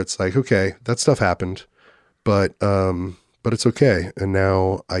moment where it's like, okay, that stuff happened, but it's okay. And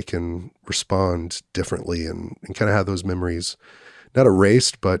now I can respond differently and kind of have those memories, not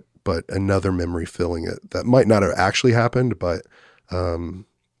erased, but another memory filling it that might not have actually happened. But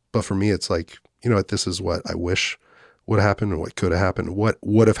for me, it's like, you know what, this is what I wish would have happened and what could have happened. What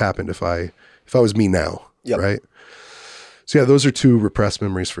would have happened if I was me now. Yep. Right. So yeah, those are two repressed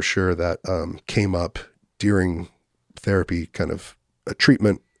memories for sure that came up during therapy, kind of a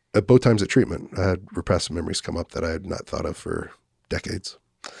treatment. At both times at treatment, I had repressed memories come up that I had not thought of for decades.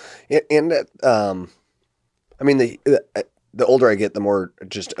 And I mean, the older I get, the more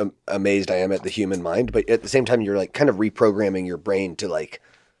just amazed I am at the human mind. But at the same time, you're like kind of reprogramming your brain to like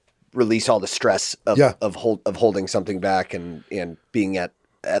release all the stress of holding something back and being at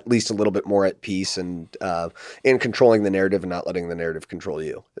least a little bit more at peace and controlling the narrative and not letting the narrative control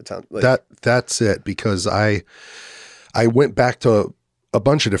you. It sounds like that's it, because I went back to a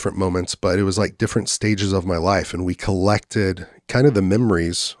bunch of different moments, but it was like different stages of my life. And we collected kind of the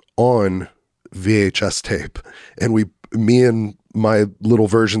memories on VHS tape. And me and my little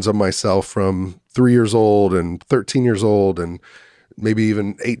versions of myself from 3 years old and 13 years old and maybe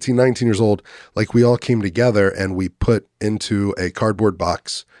even 18, 19 years old, like we all came together and we put into a cardboard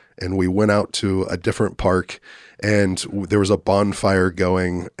box and we went out to a different park and there was a bonfire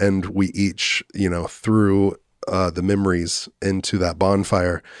going and we each, threw the memories into that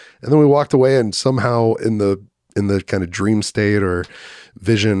bonfire. And then we walked away and somehow in the kind of dream state or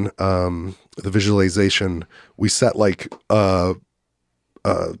vision, the visualization, we set like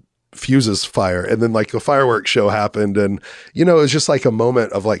fuses fire, and then like a fireworks show happened. And, it was just like a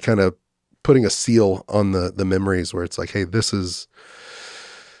moment of like kind of putting a seal on the memories where it's like, hey, this is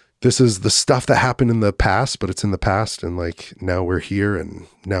the stuff that happened in the past, but it's in the past. And like, now we're here and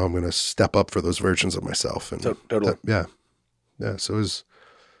now I'm going to step up for those versions of myself. And totally. Yeah. So it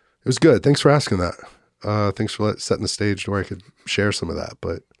was good. Thanks for asking that. Thanks for setting the stage to where I could share some of that,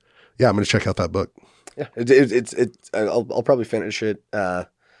 but yeah, I'm going to check out that book. Yeah. I'll probably finish it.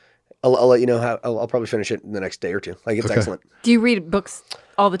 I'll let you know how I'll probably finish it in the next day or two. Like, it's excellent. Do you read books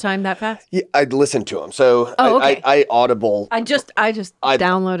all the time that fast? Yeah, I'd listen to them. So okay. I Audible. I just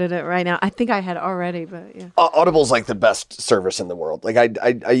downloaded it right now. I think I had already, but yeah. Audible's like the best service in the world. Like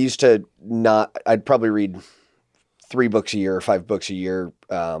I used to not. I'd probably read 3 books a year or 5 books a year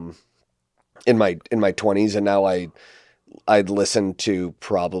in my 20s, and now I'd listen to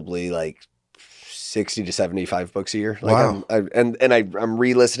probably like 60 to 75 books a year. Like wow. I'm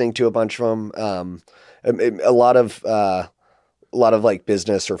re-listening to a bunch of them. A lot of like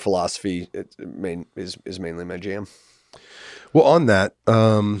business or philosophy is mainly my jam. Well, on that,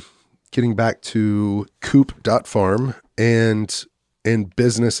 getting back to Coop.farm and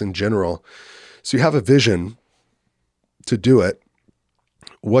business in general. So you have a vision to do it.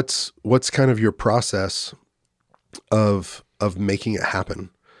 What's kind of your process of making it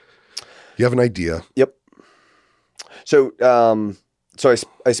happen? You have an idea. Yep. So,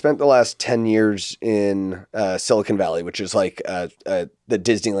 I spent the last 10 years in Silicon Valley, which is like the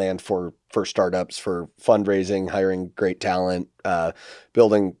Disneyland for startups, for fundraising, hiring great talent,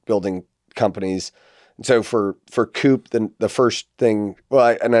 building companies. And so for Coop, the first thing,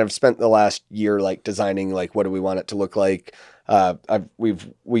 I've spent the last year like designing like what do we want it to look like.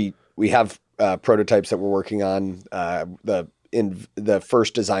 We have prototypes that we're working on. The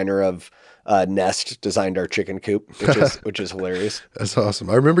first designer of Nest designed our chicken coop, which is hilarious. That's awesome.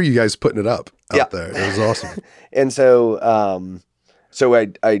 I remember you guys putting it up out there. It was awesome. And so,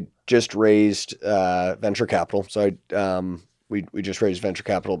 I just raised venture capital. So we just raised venture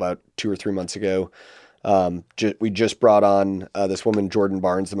capital about 2 or 3 months ago. We just brought on this woman, Jordan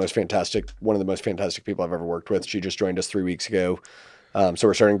Barnes, one of the most fantastic people I've ever worked with. She just joined us 3 weeks ago. So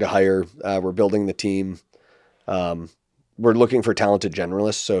we're starting to hire. We're building the team. We're looking for talented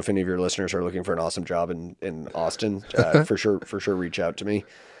generalists. So if any of your listeners are looking for an awesome job in Austin, for sure, reach out to me.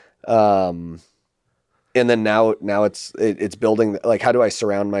 And then now it's building, like, how do I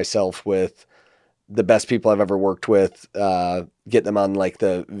surround myself with the best people I've ever worked with, get them on like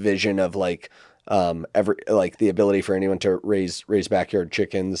the vision of like, the ability for anyone to raise backyard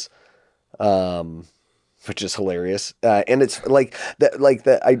chickens. which is hilarious. And it's like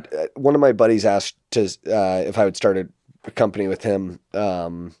that. One of my buddies asked to if I would start a company with him.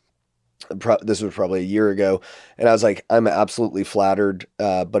 This was probably a year ago, and I was like, I'm absolutely flattered,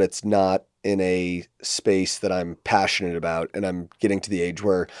 but it's not in a space that I'm passionate about. And I'm getting to the age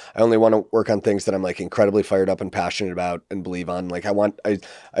where I only want to work on things that I'm like incredibly fired up and passionate about and believe on. Like I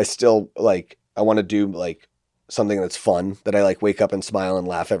still like, I want to do like something that's fun, that I like wake up and smile and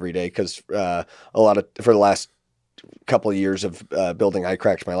laugh every day. Cause, for the last couple of years of, building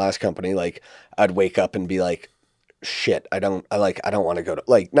iCracked, my last company, like I'd wake up and be like, shit, I don't want to go to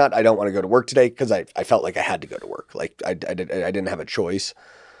I don't want to go to work today. Cause I felt like I had to go to work. Like I didn't have a choice.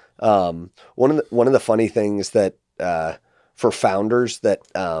 One of the funny things that, for founders that,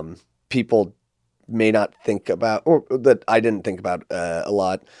 people may not think about, or that I didn't think about, a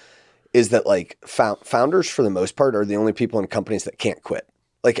lot, is that like founders for the most part are the only people in companies that can't quit.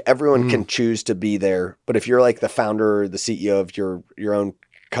 Like everyone can choose to be there, but if you're like the founder or the CEO of your own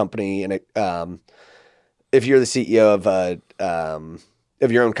company, and if you're the CEO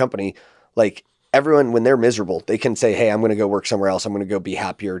of your own company, like everyone, when they're miserable, they can say, hey, I'm going to go work somewhere else. I'm going to go be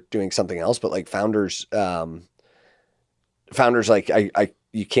happier doing something else. But like founders like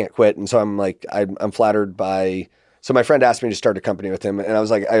you can't quit. And so I'm flattered by, so my friend asked me to start a company with him, and I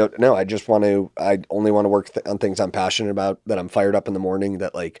was like, I only want to work on things I'm passionate about, that I'm fired up in the morning,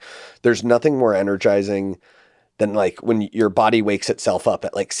 that like, there's nothing more energizing than like when your body wakes itself up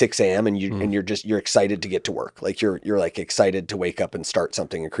at like 6 a.m. and you're excited to get to work. Like you're like excited to wake up and start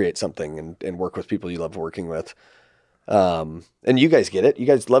something and create something and work with people you love working with. And you guys get it. You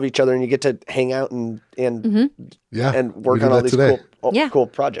guys love each other, and you get to hang out and work on all these cool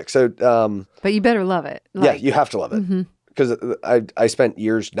projects. So, but you better love it. Yeah, you have to love it, because I spent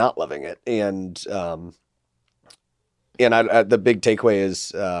years not loving it. And the big takeaway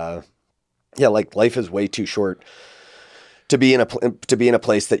is, like life is way too short to be in a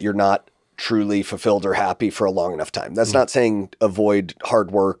place that you're not truly fulfilled or happy for a long enough time. That's not saying avoid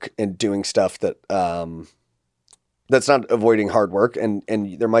hard work and doing stuff that, that's not avoiding hard work. And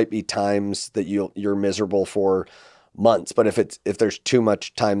there might be times that you're miserable for months, but if there's too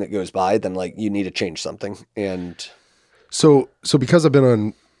much time that goes by, then like you need to change something. And so because I've been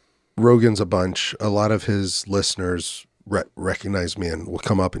on Rogan's a bunch, a lot of his listeners recognize me and will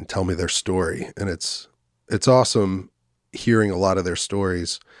come up and tell me their story. And it's awesome hearing a lot of their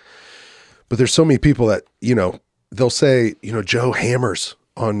stories, but there's so many people that, they'll say, Joe hammers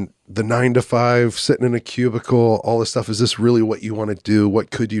on the 9 to 5, sitting in a cubicle, all this stuff. Is this really what you want to do? What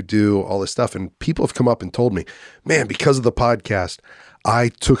could you do? All this stuff. And people have come up and told me, man, because of the podcast, I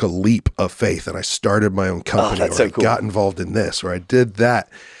took a leap of faith and I started my own company, or I got involved in this, or I did that.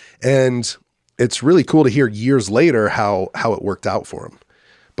 And it's really cool to hear years later how it worked out for them.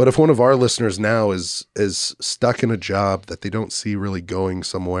 But if one of our listeners now is stuck in a job that they don't see really going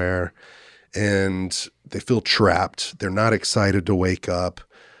somewhere, and they feel trapped, they're not excited to wake up,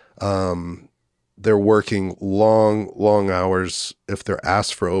 they're working long hours. If they're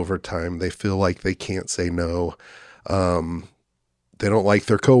asked for overtime, they feel like they can't say no. They don't like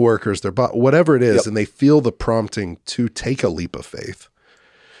their coworkers, whatever it is, and they feel the prompting to take a leap of faith,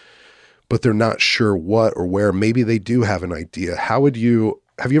 but they're not sure what or where. Maybe they do have an idea. Have you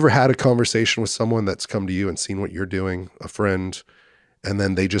ever had a conversation with someone that's come to you and seen what you're doing, a friend, and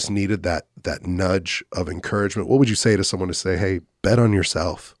then they just needed that nudge of encouragement? What would you say to someone to say, hey, bet on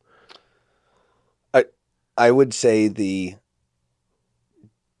yourself? I would say this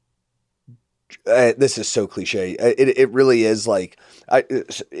is so cliche. It really is. Like,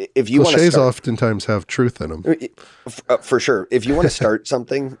 if you want to, cliches oftentimes have truth in them. For sure. If you want to start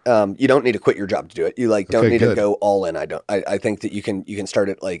something, you don't need to quit your job to do it. You don't need to go all in. I think that you can start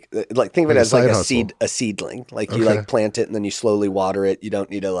it like think of it as like a seedling. Like you like plant it and then you slowly water it. You don't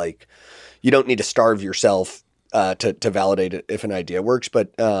need to starve yourself to validate it if an idea works.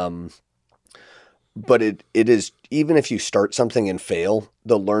 But it is, even if you start something and fail,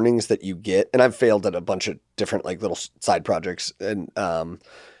 the learnings that you get, and I've failed at a bunch of different like little side projects, and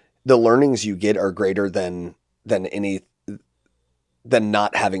the learnings you get are greater than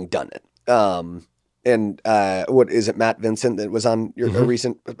not having done it. What is it, Matt Vincent, that was on your a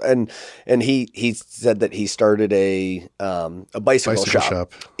recent, and he said that he started a bicycle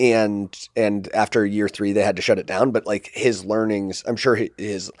shop. And after year 3 they had to shut it down, but like his learnings, I'm sure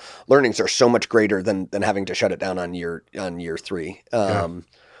his learnings are so much greater than having to shut it down on year 3.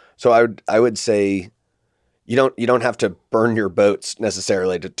 So I would say you don't have to burn your boats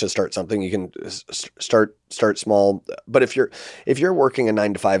necessarily to start something. You can start small, but if you're working a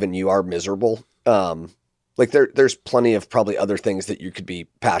 9 to 5 and you are miserable, like there's plenty of probably other things that you could be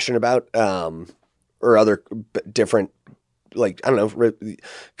passionate about. or other different, like, I don't know,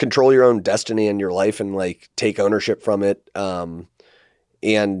 control your own destiny in your life and like take ownership from it. And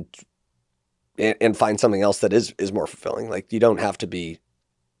find something else that is more fulfilling. Like, you don't have to be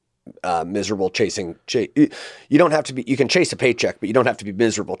miserable chasing. You don't have to be. You can chase a paycheck, but you don't have to be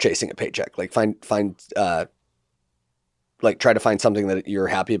miserable chasing a paycheck. Like, like try to find something that you're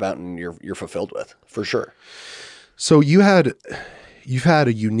happy about and you're fulfilled with, for sure. So you've had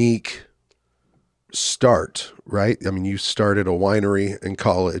a unique start, right? I mean, you started a winery in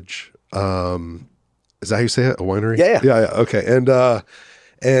college. Is that how you say it? A winery? Yeah. Okay.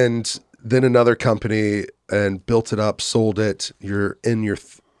 And then another company and built it up, sold it. You're in your,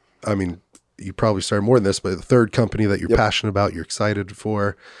 I mean, you probably started more than this, but the third company that you're passionate about, you're excited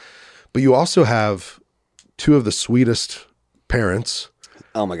for. But you also have two of the sweetest parents.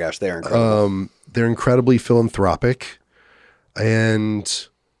 Oh my gosh, they're incredible. They're incredibly philanthropic. And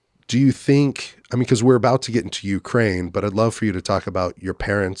do you think, I mean, because we're about to get into Ukraine, but I'd love for you to talk about your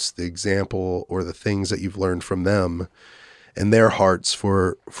parents, the example or the things that you've learned from them and their hearts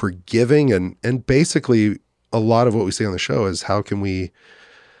for giving. And basically a lot of what we say on the show is how can we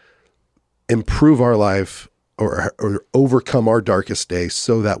improve our life or overcome our darkest day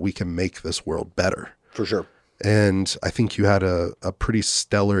so that we can make this world better. For sure. And I think you had a pretty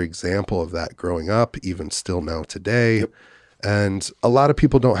stellar example of that growing up, even still now today. Yep. And a lot of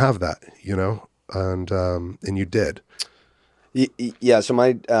people don't have that, you know, and you did. Yeah. So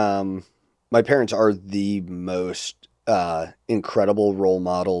my parents are the most incredible role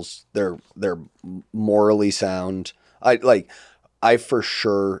models. They're morally sound. I for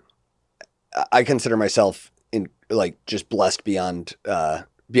sure, I consider myself just blessed beyond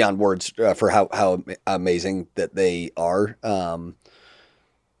words for how amazing that they are.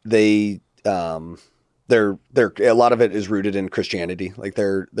 They're a lot of it is rooted in Christianity. Like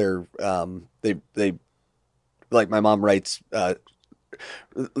they like my mom writes, so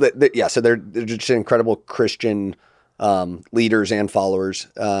they're just incredible Christian leaders and followers.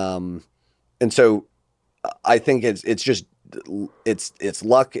 And so I think it's just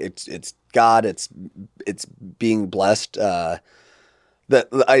luck. It's God. It's being blessed. That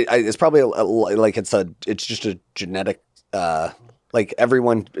it's probably it's just a genetic, like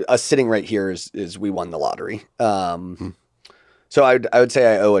everyone, us sitting right here is we won the lottery. So I would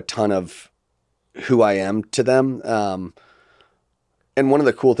say I owe a ton of who I am to them. And one of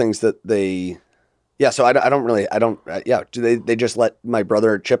the cool things that they just let my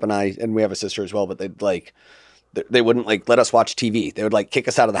brother Chip and I, and we have a sister as well, but they wouldn't let us watch TV. They would kick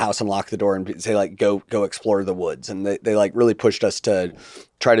us out of the house and lock the door and say go explore the woods. And they really pushed us to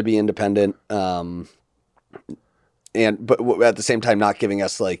try to be independent. But at the same time, not giving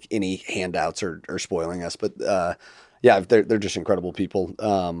us any handouts or spoiling us. But they're just incredible people.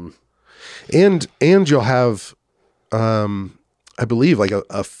 And you'll have, I believe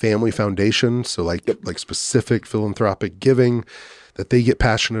a family foundation. So like specific philanthropic giving that they get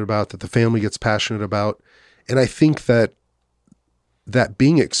passionate about, that the family gets passionate about. And I think that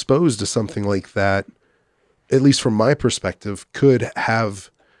being exposed to something like that, at least from my perspective, could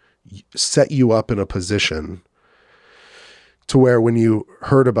have set you up in a position to where when you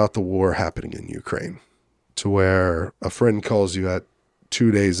heard about the war happening in Ukraine, to where a friend calls you at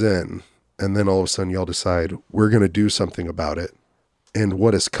 2 days in, and then all of a sudden y'all decide we're going to do something about it. And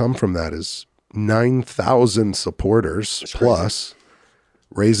what has come from that is 9,000 supporters plus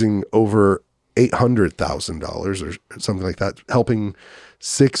raising over $800,000 or something like that, helping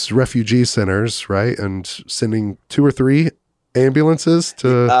 6 refugee centers, right? And sending 2 or 3 ambulances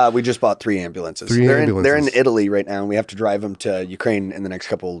to... we just bought 3 ambulances. They're in Italy right now, and we have to drive them to Ukraine in the next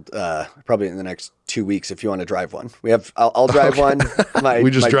probably in the next 2 weeks if you want to drive one. I'll drive one. We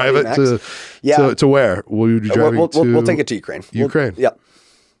just drive it to where? Will you be driving we'll take it to Ukraine. Ukraine? Yep.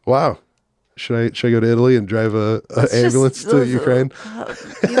 Wow. Should I go to Italy and drive a ambulance to Ukraine?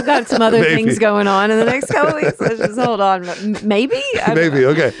 You've got some other things going on in the next couple of weeks. Let's just hold on. Maybe. Maybe.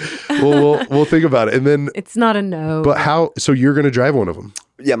 Okay. Well, we'll think about it. And then it's not a no. But how? So you're going to drive one of them?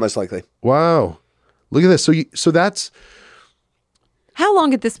 Yeah, most likely. Wow. Look at this. So that's how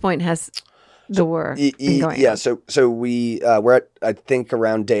long at this point has the war been going? Yeah. So we're at, I think,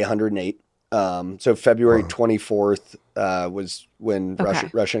 around day 108. So February 24th was when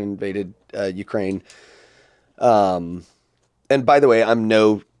Russia invaded Ukraine. And by the way, I'm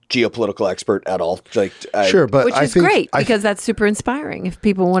no geopolitical expert at all. Sure, but which is great because that's super inspiring. If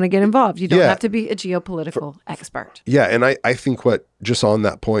people want to get involved, you don't have to be a geopolitical expert. Yeah, and I think just on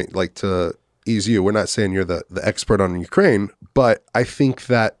that point, to ease you, we're not saying you're the expert on Ukraine, but I think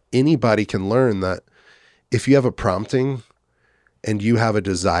that anybody can learn that if you have a prompting and you have a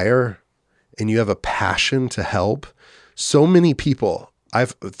desire and you have a passion to help, so many people,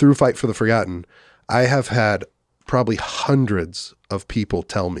 through Fight for the Forgotten, I have had probably hundreds of people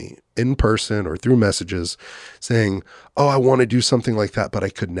tell me in person or through messages saying, oh, I want to do something like that, but I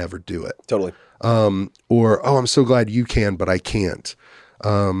could never do it. Totally. Or, oh, I'm so glad you can, but I can't.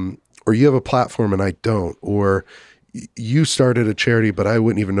 Or you have a platform and I don't. Or you started a charity, but I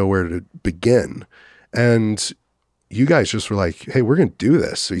wouldn't even know where to begin. And you guys just were like, hey, we're going to do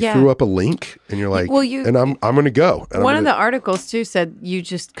this. So you threw up a link and you're like, and I'm going to go. And one of the articles too said you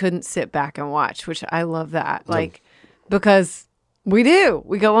just couldn't sit back and watch, which I love that. Like, because we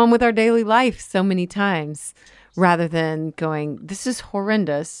go on with our daily life so many times rather than going, this is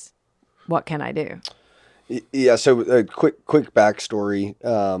horrendous. What can I do? Yeah. So a quick backstory.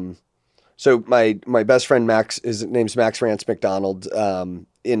 So my best friend Max, his name's Max Rance McDonald.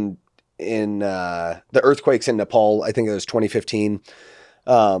 In the earthquakes in Nepal, I think it was 2015.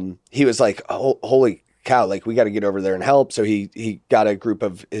 He was like, oh, holy cow, like we got to get over there and help. So he got a group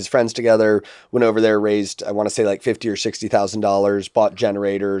of his friends together, went over there, raised, I want to say like $50,000 or $60,000, bought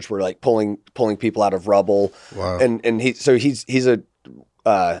generators, were like pulling people out of rubble. Wow. And he's a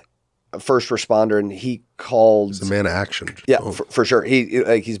first responder, and he called. He's a man of action. Yeah, for sure.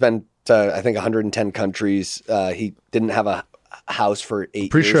 He's been to, I think, 110 countries. He didn't have a house for 8 years.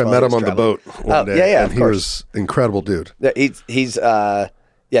 Pretty sure I met him on the boat one day. Yeah, and he was incredible dude. Yeah, he's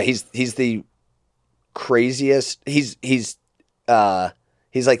the craziest. He's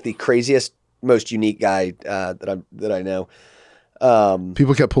like the craziest, most unique guy that I know.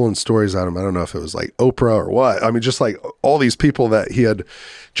 People kept pulling stories out of him. I don't know if it was like Oprah or what. I mean, just like all these people that he had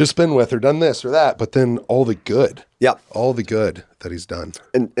just been with or done this or that, but then all the good. Yeah. All the good that he's done.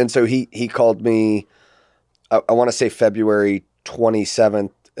 And so he called me, I want to say February 27th.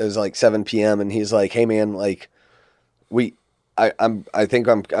 It was like 7 p.m. And he's like, hey man, like I think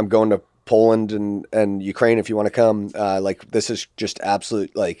I'm going to Poland and Ukraine if you want to come. Like this is just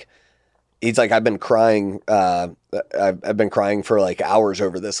absolute, like, he's like, I've been crying. I've been crying for like hours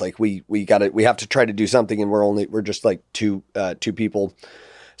over this. Like we have to try to do something, and we're just like two people.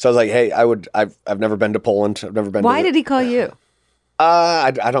 So I was like, hey, I've never been to Poland. I've never been. Why did he call you?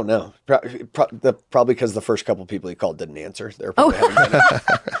 I don't know. Probably because the first couple people he called didn't answer. They're probably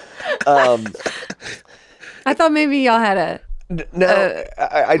I thought maybe y'all had a. No,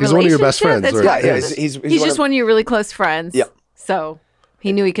 he's one of your best friends. Yeah, he's just one of your really close friends. Yeah. So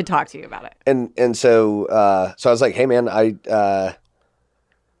he knew he could talk to you about it. And so I was like, hey man, I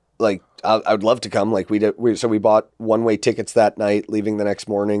would love to come. Like so we bought one-way tickets that night, leaving the next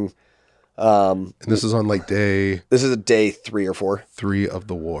morning. And this is on like this is a day 3 or 4. 3 of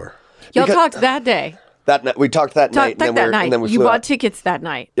the war. Y'all talked that day. That night we talked that night. And then we you bought tickets that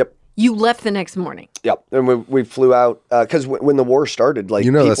night. Yep. You left the next morning. Yep. And we flew out because when the war started, like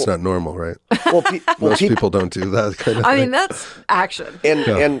that's not normal, right? Well, most people don't do that kind of thing. I mean, that's action.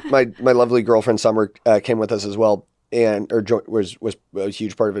 And my lovely girlfriend Summer came with us as well, was a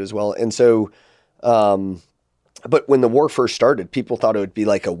huge part of it as well. And so, but when the war first started, people thought it would be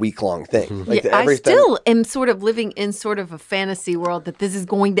like a week-long thing. Like I still am sort of living in sort of a fantasy world that this is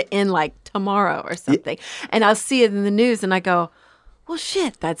going to end like tomorrow or something. Yeah. And I'll see it in the news and I go, well,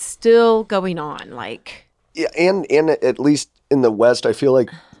 shit, that's still going on. Like, yeah, and at least in the West, I feel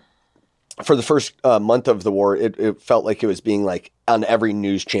like for the first month of the war, it felt like it was being like on every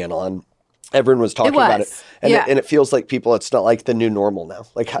news channel, and everyone was talking about it. And, and it feels like it's not like the new normal now.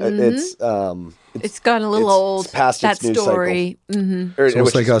 Like it's gotten a little old. It's past its news story. cycle. Mm-hmm. It's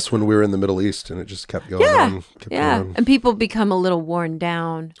almost like us when we were in the Middle East, and it just kept going on. And people become a little worn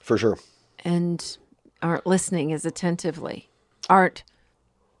down. For sure. And aren't listening as attentively. Aren't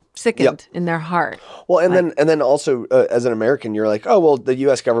sickened in their heart. Well, and then also as an American, you're like, oh well, the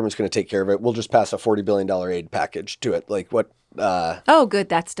U.S. government's going to take care of it. We'll just pass a $40 billion aid package to it. Like what? Oh, good,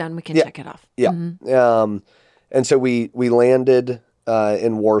 that's done. We can check it off. Yeah. Mm-hmm. And so we landed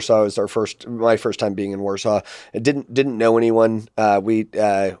in Warsaw. It was my first time being in Warsaw. I didn't know anyone. We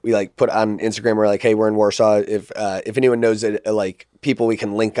like put on Instagram. We're like, hey, we're in Warsaw. If anyone knows it, like people we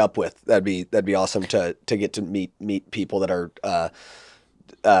can link up with, that'd be awesome to get to meet people that are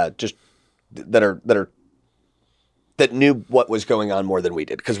that knew what was going on more than we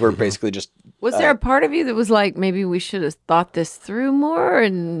did, because we're basically just. Was there a part of you that was like, maybe we should have thought this through more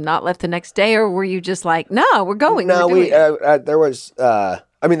and not left the next day, or were you just like, no, we're going? No, there was.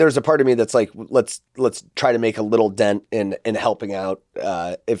 I mean, there was a part of me that's like, let's try to make a little dent in helping out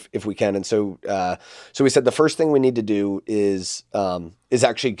if we can. And so we said the first thing we need to do is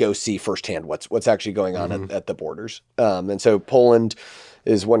actually go see firsthand what's actually going on at the borders. And so Poland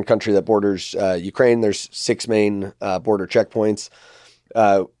is one country that borders Ukraine. There's 6 main border checkpoints.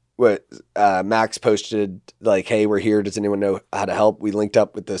 Max posted like, "Hey, we're here. Does anyone know how to help?" We linked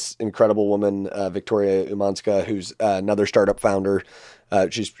up with this incredible woman, Victoria Umanska, who's another startup founder.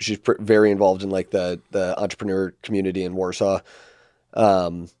 She's very involved in like the entrepreneur community in Warsaw.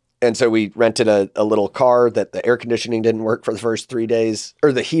 And so we rented a little car that the air conditioning didn't work for the first 3 days,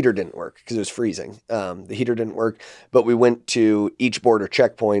 or the heater didn't work because it was freezing. The heater didn't work, but we went to each border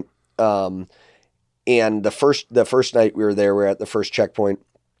checkpoint. And the first night we were there, we were at the first checkpoint,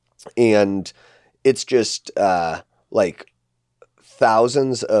 and it's just like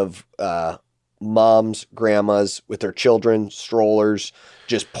thousands of moms, grandmas with their children, strollers,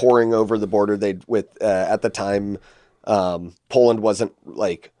 just pouring over the border. At the time, Poland wasn't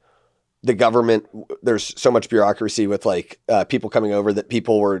like the government. There's so much bureaucracy with like people coming over that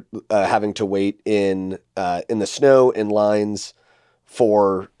people were having to wait in the snow in lines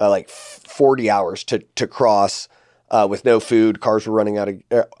for like 40 hours to cross with no food. Cars were running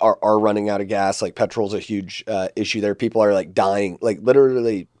are running out of gas. Like petrol's a huge issue there. People are like dying. Like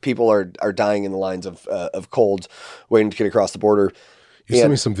literally, people are dying in the lines of colds, waiting to get across the border. You sent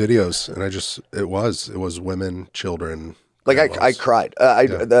me some videos, and it was women, children. Like I cried. At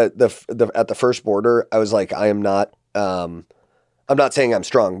the first border, I was like, I am not. I'm not saying I'm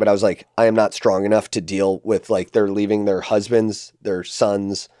strong, but I was like, I am not strong enough to deal with like they're leaving their husbands, their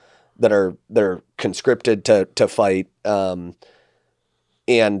sons, they're conscripted to fight, and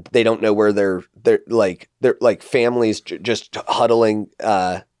they don't know where they're like families just huddling.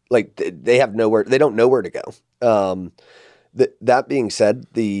 Like they have nowhere. They don't know where to go. That being said,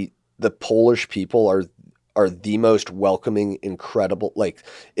 the Polish people are the most welcoming, incredible. Like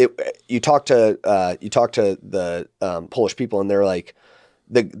you talk to the Polish people, and they're like,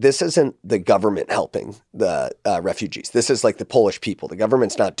 this isn't the government helping the refugees. This is like the Polish people. The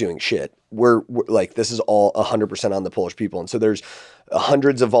government's not doing shit. We're like, this is all 100% on the Polish people. And so there's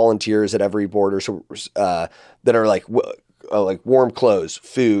hundreds of volunteers at every border. So that are like warm clothes,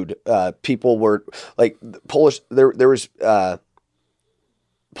 food. People were like Polish. There was.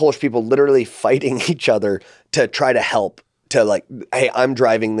 Polish people literally fighting each other to try to help, to like, hey, I'm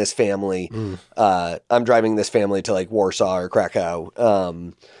driving this family. I'm driving this family to like Warsaw or Krakow.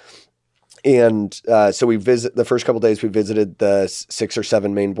 So the first couple of days we visited the 6 or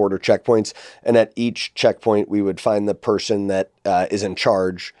 7 main border checkpoints. And at each checkpoint, we would find the person that is in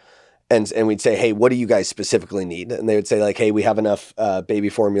charge. And we'd say, hey, what do you guys specifically need? And they would say like, hey, we have enough baby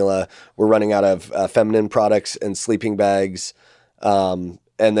formula. We're running out of feminine products and sleeping bags.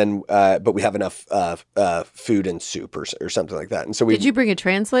 And then, but we have enough food and soup or something like that. And so did you bring a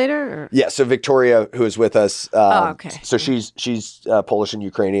translator? Or? Yeah. So Victoria, who is with us, okay. So she's Polish and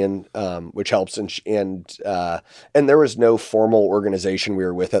Ukrainian, which helps. And there was no formal organization we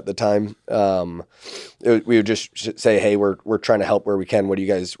were with at the time. We would just say, hey, we're trying to help where we can. What do you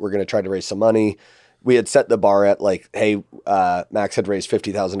guys? We're going to try to raise some money. We had set the bar at like, hey, Max had raised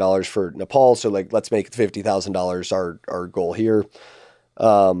 $50,000 for Nepal, so like let's make $50,000 our goal here.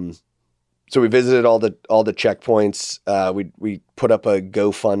 So we visited all the checkpoints. We put up a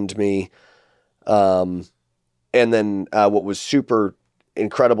GoFundMe. And then, what was super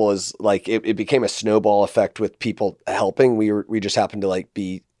incredible is like, it became a snowball effect with people helping. We just happened to like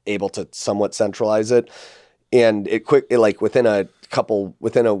be able to somewhat centralize it. And within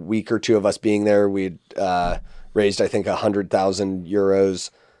a week or two of us being there, we'd, raised, I think 100,000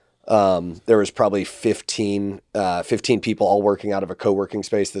 euros. There was probably 15 people all working out of a co-working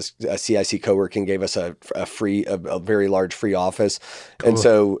space. This CIC co-working gave us a very large free office. Cool.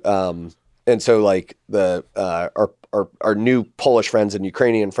 And so like our new Polish friends and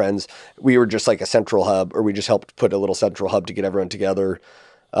Ukrainian friends, we were just like a central hub, or we just helped put a little central hub to get everyone together.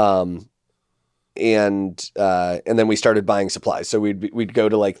 And then we started buying supplies. So we'd go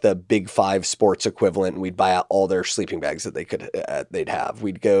to like the Big 5 sports equivalent, and we'd buy out all their sleeping bags that they'd have.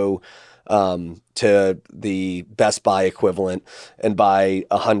 We'd go to the Best Buy equivalent and buy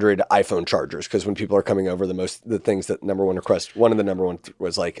 100 iPhone chargers, because when people are coming over, the things that one of the number one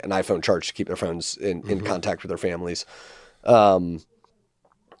was like an iPhone charge to keep their phones in contact with their families. We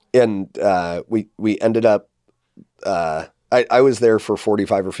ended up. I was there for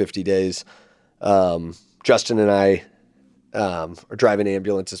 45 or 50 days. Justin and I are driving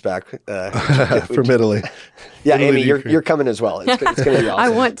ambulances back from Italy. Yeah, Amy, you're coming as well. It's going to be awesome. I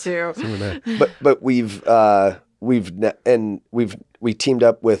want to. But we teamed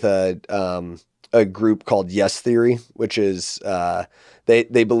up with a group called Yes Theory, which is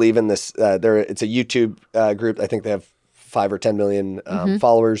they believe in this. It's a YouTube group. I think they have 5 or 10 million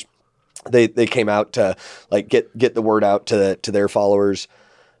followers. They came out to like get the word out to their followers.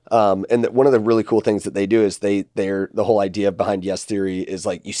 And one of the really cool things that they do is they're the whole idea behind Yes Theory is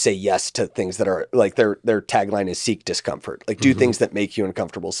like you say yes to things that are like their tagline is seek discomfort. Like do things that make you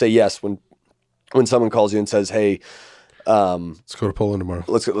uncomfortable. Say yes when someone calls you and says, "Hey, let's go to Poland tomorrow."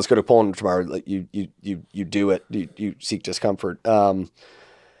 Let's go to Poland tomorrow. Like you do it. You seek discomfort.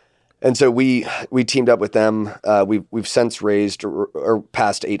 And so we teamed up with them. We've since raised or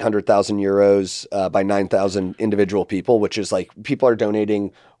passed 800,000 euros by 9,000 individual people, which is like people are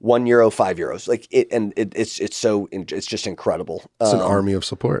donating €1, €5. Like it's just incredible. It's an army of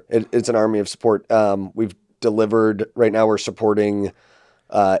support. It's an army of support. We've delivered right now. We're supporting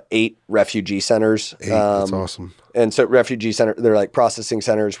 8 refugee centers. 8, that's awesome. And so refugee center, they're like processing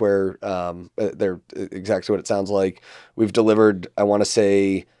centers where they're exactly what it sounds like. We've delivered, I want to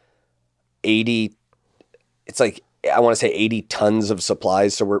say 80, it's like, I want to say 80 tons of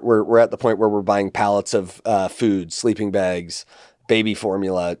supplies. So we're at the point where we're buying pallets of food, sleeping bags, baby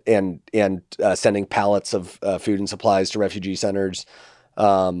formula, and sending pallets of food and supplies to refugee centers.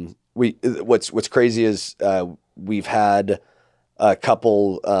 What's crazy is we've had a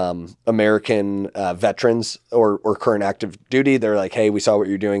couple American veterans or current active duty. They're like, "Hey, we saw what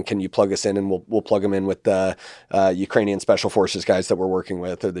you're doing. Can you plug us in?" And we'll plug them in with the Ukrainian Special Forces guys that we're working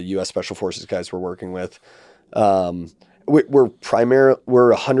with, or the U.S. Special Forces guys we're working with. We're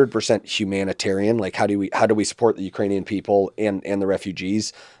 100% humanitarian. Like, how do we support the Ukrainian people and the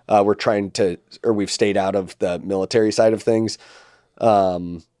refugees? We've stayed out of the military side of things.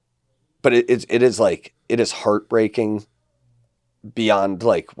 But it is heartbreaking beyond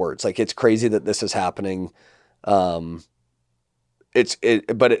like words. Like it's crazy that this is happening. But at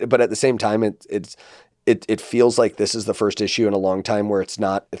the same time, it feels like this is the first issue in a long time where it's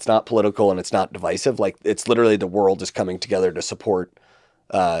not political and it's not divisive. Like it's literally the world is coming together to support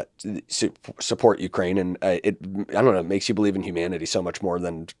Ukraine. And I don't know, it makes you believe in humanity so much more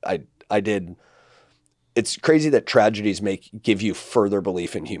than I did. It's crazy that tragedies give you further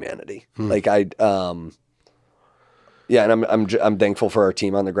belief in humanity. Like yeah, and I'm thankful for our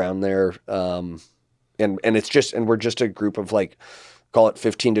team on the ground there. And we're just a group of like, call it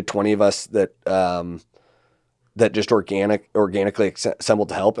 15 to 20 of us that just organically assembled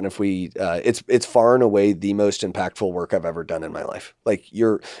to help. And if it's far and away the most impactful work I've ever done in my life. Like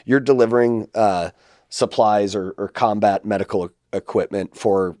you're delivering supplies or combat medical equipment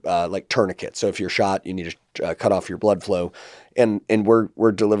for like tourniquets. So if you're shot, you need to cut off your blood flow. And we're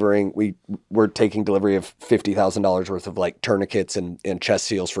taking delivery of $50,000 worth of like tourniquets and chest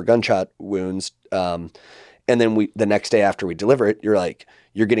seals for gunshot wounds. And then the next day after we deliver it,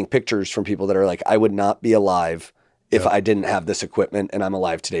 you're getting pictures from people that are like, I would not be alive if I didn't have this equipment, and I'm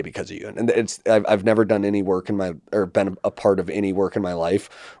alive today because of you. And I've never done any work or been a part of any work in my life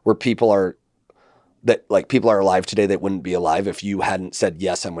where people are alive today that wouldn't be alive if you hadn't said,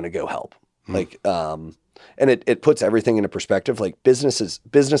 yes, I'm going to go help. And it puts everything into perspective. Like business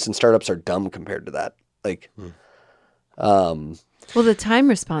and startups are dumb compared to that. Like, well, the time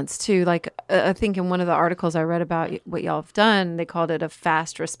response too. Like I think in one of the articles I read about what y'all have done, they called it a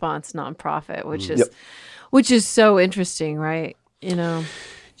fast response nonprofit, which is so interesting, right? You know.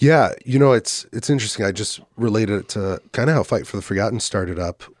 Yeah, it's interesting. I just related it to kind of how Fight for the Forgotten started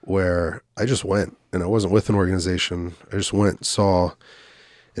up, where I just went and I wasn't with an organization. I just went, saw,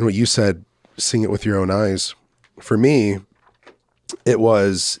 and what you said, seeing it with your own eyes. For me, it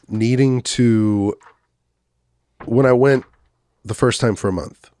was needing to, when I went the first time for a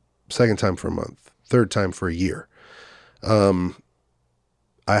month, second time for a month, third time for a year, I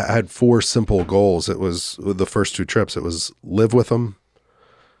had 4 simple goals. It was the first 2 trips. It was live with them,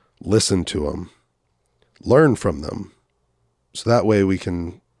 listen to them, learn from them. So that way we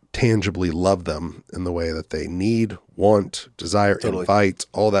can tangibly love them in the way that they need, want, desire, invite,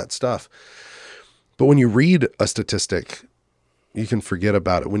 all that stuff. But when you read a statistic, you can forget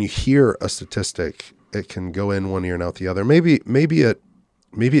about it. When you hear a statistic, it can go in one ear and out the other. Maybe it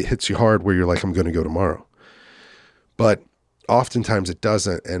hits you hard where you're like, I'm going to go tomorrow. But oftentimes it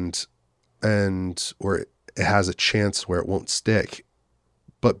doesn't, or it has a chance where it won't stick.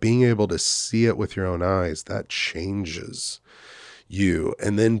 But being able to see it with your own eyes, that changes you.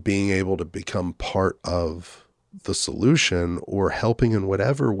 And then being able to become part of the solution or helping in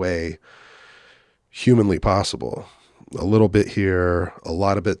whatever way humanly possible. A little bit here, a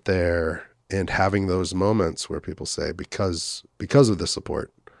lot of it there, and having those moments where people say, because of the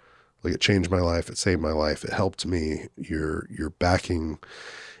support, like it changed my life, it saved my life, it helped me, you're backing,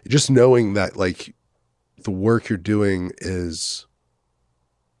 just knowing that like the work you're doing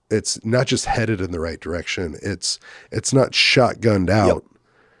it's not just headed in the right direction. It's not shotgunned out. Yep.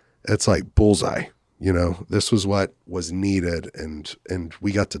 It's like bullseye. You know, this was what was needed, and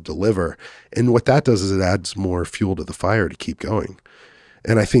we got to deliver. And what that does is it adds more fuel to the fire to keep going.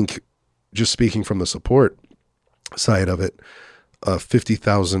 And I think, just speaking from the support side of it, a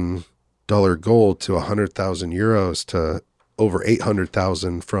 $50,000 goal to 100,000 euros to over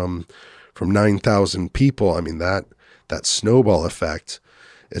 800,000 from 9,000 people. I mean, that snowball effect,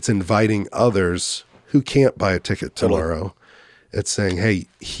 it's inviting others who can't buy a ticket tomorrow. Totally. It's saying, hey,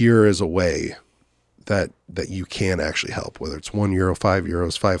 here is a way that you can actually help, whether it's €1,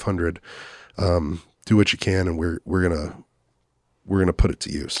 €5, 500, do what you can. And we're going to put it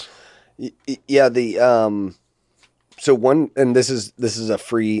to use. Yeah. So one, and this is a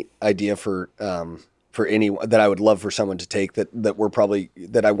free idea for anyone that I would love for someone to take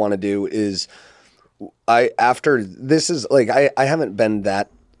that I want to do is after this is like, I haven't been that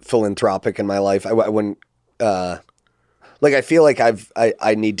philanthropic in my life. I wouldn't, like, I feel like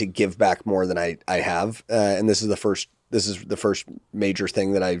I need to give back more than I have. And this is the first major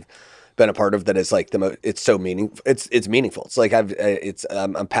thing that I've been a part of that is like it's so meaningful. It's meaningful. It's like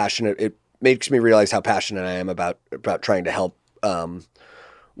I'm passionate. It makes me realize how passionate I am about trying to help,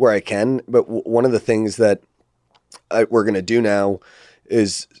 where I can. But one of the things that we're going to do now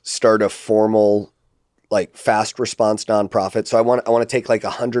is start a formal, like, fast response nonprofit. So I want to take like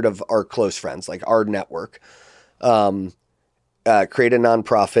 100 of our close friends, like our network, create a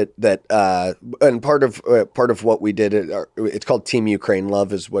nonprofit that, and part of what we did, it's called Team Ukraine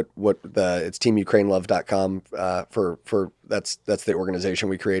Love is it's teamukrainelove.com, for that's the organization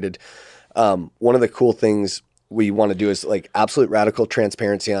we created. One of the cool things we want to do is like absolute radical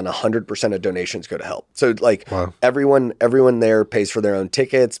transparency on 100% of donations go to help. So like, wow. everyone there pays for their own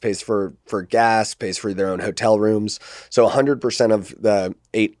tickets, pays for gas, pays for their own hotel rooms. So 100% of the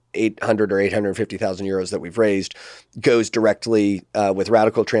 800 or 850,000 euros that we've raised goes directly with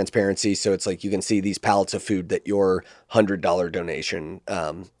radical transparency. So it's like you can see these pallets of food that your $100 donation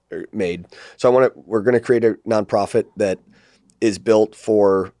made. So we're going to create a nonprofit that is built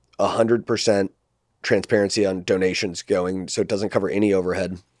for 100% transparency on donations going, so it doesn't cover any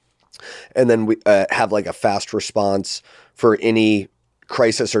overhead. And then we have like a fast response for any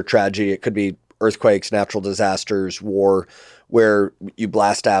crisis or tragedy. It could be earthquakes, natural disasters, war, where you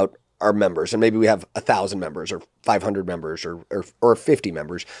blast out our members. And maybe we have 1,000 members or 500 members or 50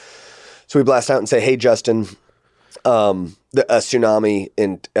 members. So we blast out and say, hey, Justin, a tsunami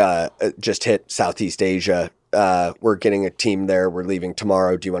just hit Southeast Asia. We're getting a team there. We're leaving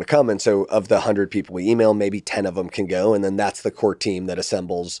tomorrow. Do you want to come? And so of the 100 people we email, maybe 10 of them can go. And then that's the core team that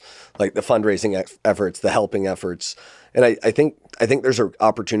assembles like the fundraising efforts, the helping efforts. And I think there's an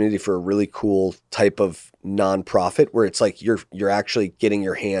opportunity for a really cool type of nonprofit where it's like you're actually getting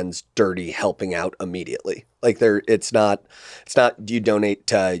your hands dirty, helping out immediately. Like it's not you donate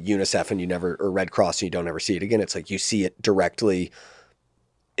to UNICEF and or Red Cross and you don't ever see it again. It's like you see it directly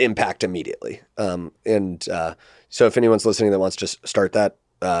impact immediately. So if anyone's listening that wants to start that,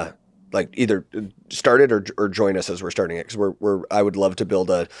 like either start it or join us as we're starting it, because I would love to build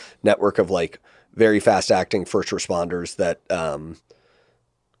a network of like very fast acting first responders that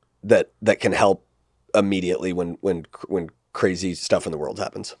can help immediately when crazy stuff in the world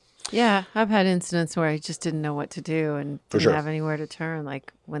happens. Yeah, I've had incidents where I just didn't know what to do and didn't have anywhere to turn,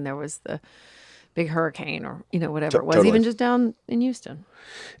 like when there was the big hurricane or, whatever it was, totally. Even just down in Houston.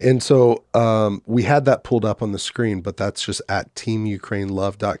 And so we had that pulled up on the screen, but that's just at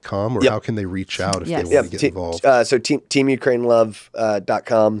teamukrainelove.com, or yep. How can they reach out if they want to get involved? So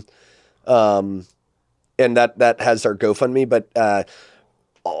teamukrainelove.com. And that has our GoFundMe, but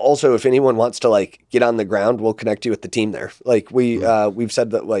also if anyone wants to like get on the ground, we'll connect you with the team there. Like we've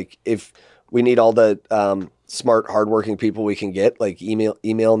said that like if we need all the smart, hardworking people we can get, like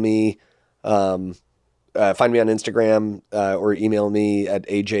email me, find me on Instagram, or email me at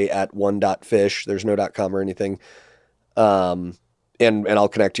aj@one.fish. There's no .com or anything. And I'll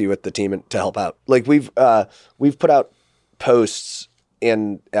connect you with the team to help out. Like we've put out posts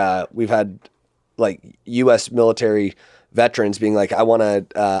and we've had like U.S. military veterans being like, I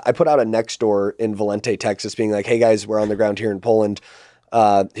put out a Nextdoor in Valente, Texas, being like, hey guys, we're on the ground here in Poland.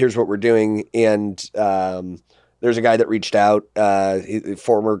 Here's what we're doing. And there's a guy that reached out,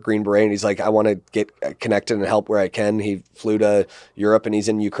 former Green Beret, and he's like, I want to get connected and help where I can. He flew to Europe and he's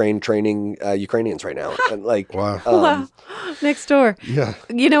in Ukraine training Ukrainians right now. And like, wow. Wow. Nextdoor. Yeah.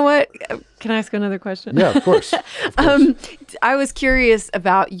 You know what? Can I ask another question? Yeah, of course. Of course. I was curious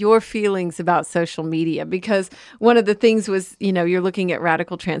about your feelings about social media, because one of the things was, you're looking at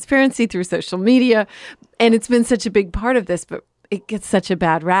radical transparency through social media, and it's been such a big part of this, but it gets such a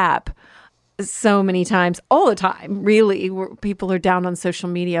bad rap. so many times, all the time, really, where people are down on social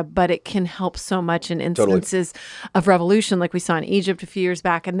media, but it can help so much in instances of revolution, like we saw in Egypt a few years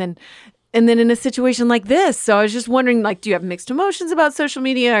back, and then in a situation like this. So I was just wondering, like, do you have mixed emotions about social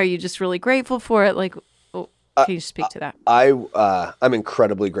media? Are you just really grateful for it? Like, can you speak to that? I'm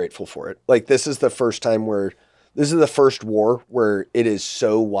incredibly grateful for it. Like, this is the first war where it is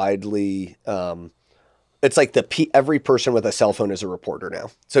so widely. It's like every person with a cell phone is a reporter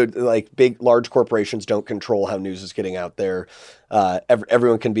now. So like large corporations don't control how news is getting out there.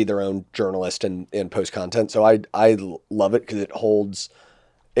 Everyone can be their own journalist and post content. So I love it because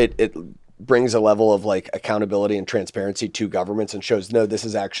it brings a level of like accountability and transparency to governments and shows, no, this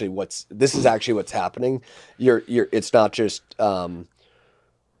is actually what's happening. It's not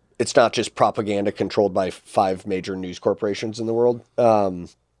just propaganda controlled by 5 major news corporations in the world.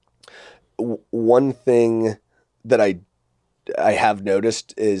 One thing that I have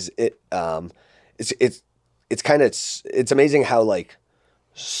noticed is it's amazing how like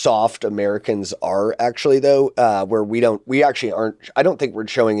soft Americans are actually, though, where I don't think we're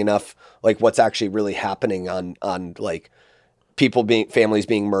showing enough like what's actually really happening on like families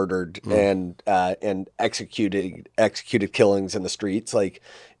being murdered and executed killings in the streets. Like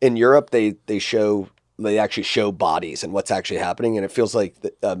in Europe, they actually show bodies and what's actually happening. And it feels like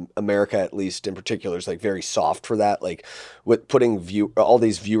America, at least in particular, is like very soft for that. Like with putting all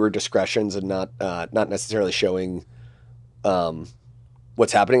these viewer discretions and not necessarily showing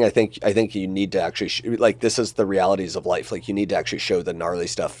what's happening. I think you need to actually like, this is the realities of life. Like you need to actually show the gnarly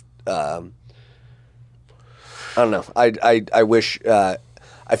stuff. I don't know. I wish, I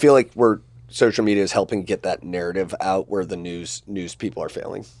feel like social media is helping get that narrative out where the news people are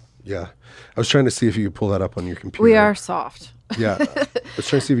failing. Yeah. I was trying to see if you could pull that up on your computer. We are soft. Yeah. I was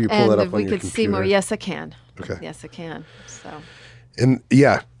trying to see if you could pull that up on your computer. And if we could see more. Yes, I can. Okay. Yes, I can. So. And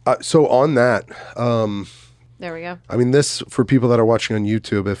yeah. So on that. There we go. I mean, this, for people that are watching on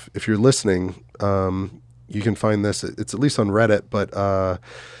YouTube, if you're listening, you can find this. It's at least on Reddit, but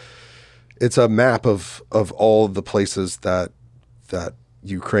it's a map of all the places that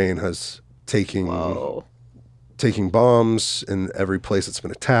Ukraine has taken bombs in every place it's been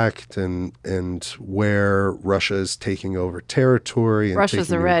attacked, and where Russia is taking over territory and Russia's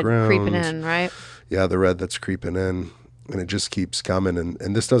taking the red ground. creeping in, right? Yeah, the red that's creeping in, and it just keeps coming.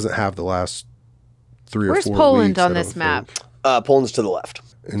 And this doesn't have the last 3 or 4 weeks. Where's Poland on this map? Poland's to the left.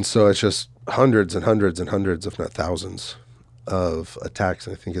 And so it's just hundreds and hundreds and hundreds, if not thousands, of attacks.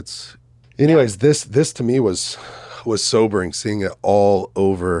 I think it's... Anyways, this to me was sobering, seeing it all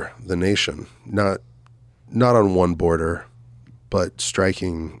over the nation. Not on one border, but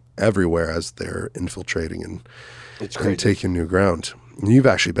striking everywhere as they're infiltrating and taking new ground. And you've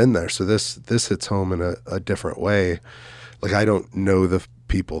actually been there, so this hits home in a different way. Like, I don't know the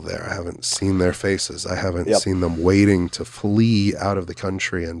people there. I haven't seen their faces. I haven't seen them waiting to flee out of the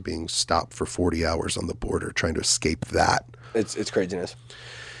country and being stopped for 40 hours on the border trying to escape that. It's craziness.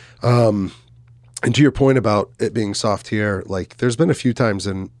 And to your point about it being soft here, like there's been a few times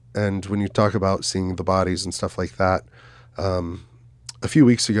and when you talk about seeing the bodies and stuff like that, a few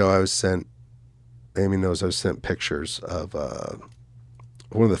weeks ago Amy knows I was sent pictures of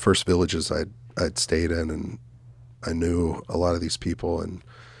one of the first villages I'd stayed in, and I knew a lot of these people, and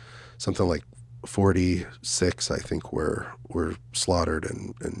something like 46, I think, were slaughtered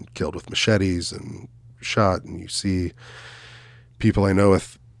and killed with machetes and shot. And you see people I know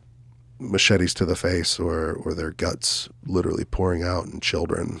with machetes to the face or their guts literally pouring out, and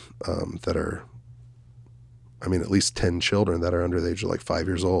children that are, I mean, at least 10 children that are under the age of like 5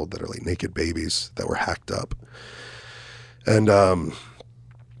 years old that are like naked babies that were hacked up. And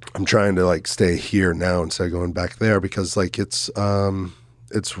I'm trying to like stay here now instead of going back there, because like it's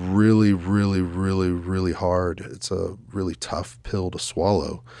really, really, really, really hard. It's a really tough pill to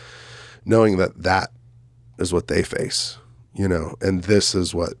swallow, knowing that is what they face, you know, and this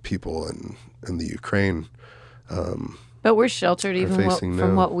is what people in the Ukraine but we're sheltered even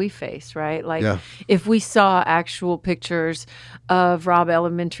from what we face, right? Like if we saw actual pictures of Robb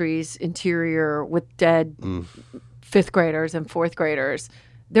Elementary's interior with dead 5th graders and 4th graders,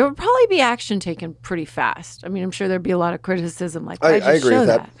 there would probably be action taken pretty fast. I mean, I'm sure there'd be a lot of criticism. Like, I agree with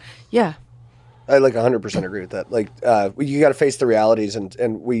that. Yeah. I like 100% agree with that. Like, you got to face the realities,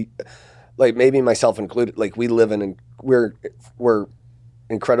 and we, like, maybe myself included, like, we're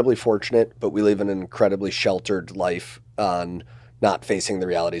incredibly fortunate, but we live in an incredibly sheltered life on not facing the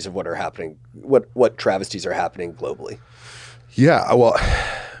realities of what are happening, what travesties are happening globally. Yeah, well,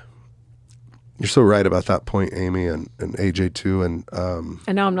 you're so right about that point, Amy, and AJ too. And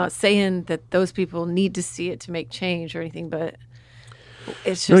I know I'm not saying that those people need to see it to make change or anything, but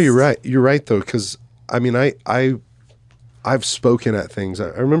It's just, No, you're right. You're right though, because I mean, I've spoken at things. I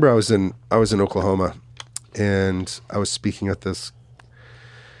remember I was in Oklahoma, and I was speaking at this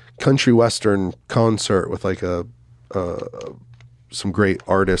country western concert with like some great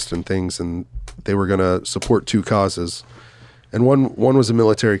artists and things, and they were going to support two causes, and one was a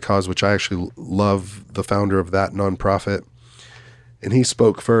military cause, which I actually love the founder of that nonprofit, and he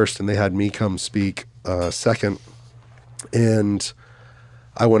spoke first, and they had me come speak second, and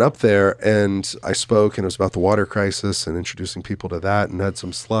I went up there and I spoke, and it was about the water crisis and introducing people to that, and had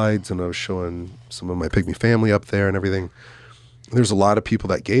some slides, and I was showing some of my Pygmy family up there and everything. There's a lot of people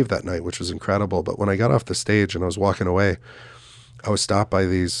that gave that night, which was incredible. But when I got off the stage and I was walking away, I was stopped by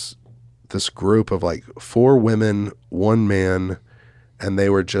this group of like 4 women, 1 man, and they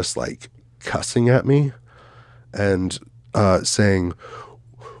were just like cussing at me and saying,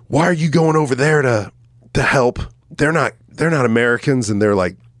 "Why are you going over there to help? They're not Americans." And they're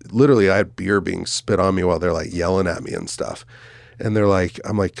like, literally, I had beer being spit on me while they're like yelling at me and stuff. And they're like,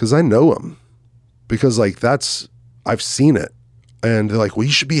 I'm like, because I know them, because like I've seen it. And they're like, well,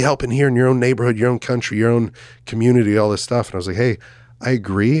 you should be helping here in your own neighborhood, your own country, your own community, all this stuff. And I was like, hey, I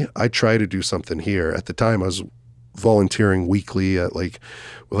agree. I try to do something here. At the time, I was volunteering weekly at with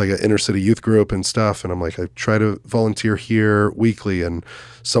an inner city youth group and stuff. And I'm like, I try to volunteer here weekly and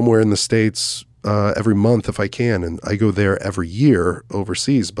somewhere in the States every month if I can. And I go there every year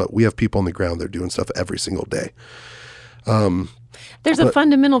overseas, but we have people on the ground. They're doing stuff every single day. There's a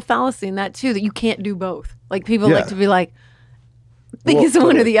fundamental fallacy in that too, that you can't do both. Like people like to be like, think it's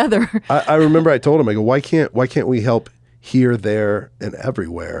one or the other. I remember I told him, I go, why can't we help here, there, and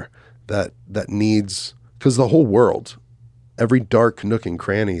everywhere that needs, because the whole world, every dark nook and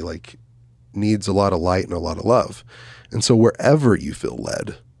cranny, like needs a lot of light and a lot of love. And so wherever you feel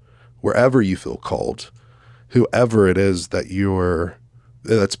led, wherever you feel called, whoever it is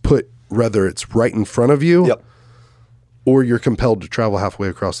that's put, whether it's right in front of you, yep, or you're compelled to travel halfway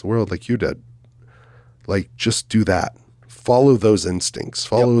across the world like you did, like just do that. Follow those instincts,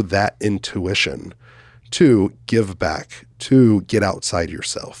 follow that intuition to give back, to get outside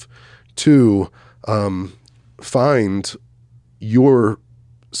yourself, to find your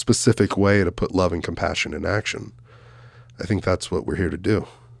specific way to put love and compassion in action. I think that's what we're here to do.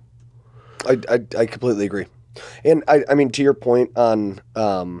 I completely agree. And I mean, to your point on,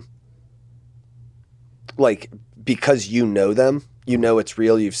 like, because you know them, you know it's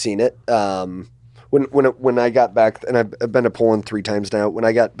real, you've seen it. When I got back, and I've been to Poland 3 times now. When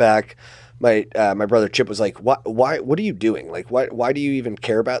I got back, my brother Chip was like, "What are you doing? Like, why do you even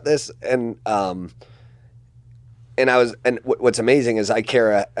care about this?" And what's amazing is I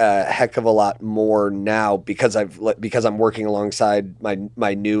care a heck of a lot more now because I'm working alongside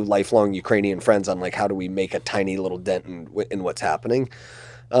my new lifelong Ukrainian friends on like how do we make a tiny little dent in what's happening,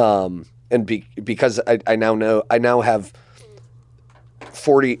 because I now have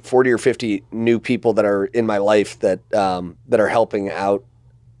 40 or 50 new people that are in my life that are helping out,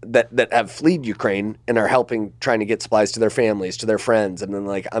 that have fled Ukraine and are trying to get supplies to their families, to their friends. And then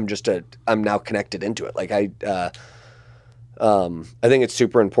like, I'm now connected into it. Like I think it's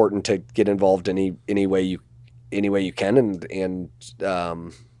super important to get involved any way you can. And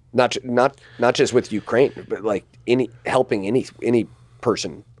not just with Ukraine, but like helping any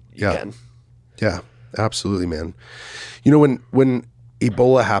person you can. Yeah, absolutely, man. You know, when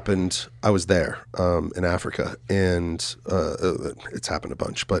Ebola happened, I was there in Africa, and it's happened a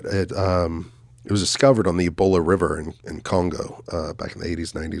bunch, but it was discovered on the Ebola River in Congo back in the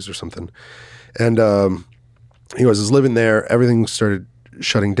 80s, 90s or something. And I was living there, everything started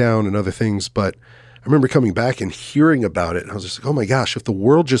shutting down and other things, but I remember coming back and hearing about it, and I was just like, oh my gosh, if the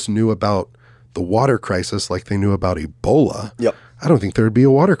world just knew about the water crisis like they knew about Ebola, yep, I don't think there'd be a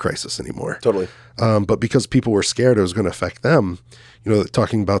water crisis anymore. Totally. But because people were scared it was going to affect them, you know,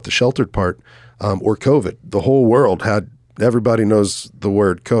 talking about the sheltered part, or COVID, the whole world everybody knows the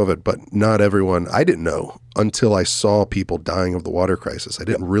word COVID, but not everyone. I didn't know until I saw people dying of the water crisis. I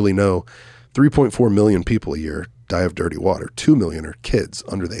didn't really know 3.4 million people a year die of dirty water. 2 million are kids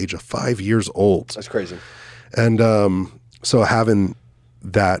under the age of 5 years old. That's crazy. And so having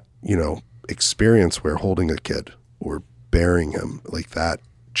that, you know, experience where holding a kid or burying him like that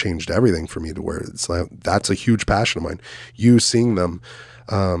changed everything for me, to where it's like, that's a huge passion of mine. You seeing them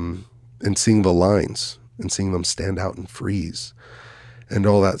and seeing the lines and seeing them stand out and freeze and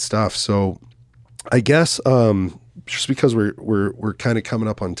all that stuff. So I guess just because we're kind of coming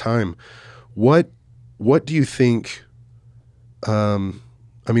up on time, what do you think? I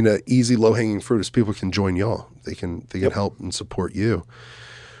mean, an easy low hanging fruit is people can join y'all. They can help and support you.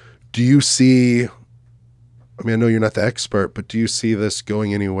 Do you see I mean, I know you're not the expert, but do you see this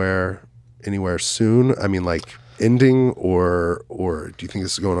going anywhere soon? I mean, like ending, or do you think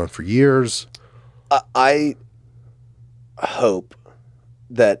this is going on for years? I hope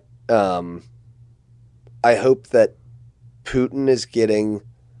that Putin is getting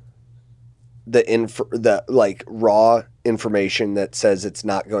the like raw information that says it's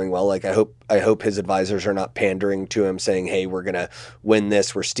not going well. Like I hope his advisors are not pandering to him saying, "Hey, we're gonna win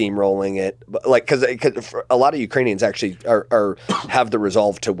this. We're steamrolling it." But like because a lot of Ukrainians actually are have the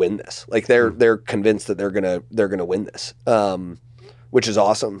resolve to win this. Like they're convinced that they're gonna win this, which is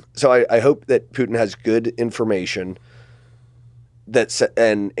awesome. So I hope that Putin has good information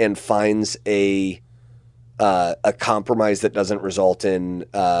and finds a compromise that doesn't result in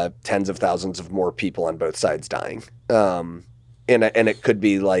tens of thousands of more people on both sides dying. And it could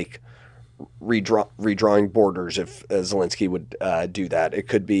be like redrawing borders if Zelensky would do that. It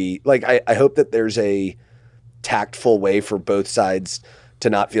could be like I hope that there's a tactful way for both sides to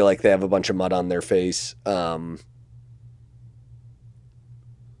not feel like they have a bunch of mud on their face.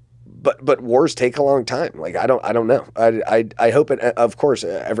 But wars take a long time. Like I don't know. I hope it. Of course,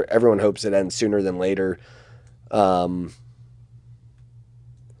 everyone hopes it ends sooner than later. But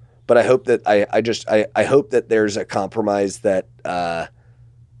I hope that I hope that there's a compromise that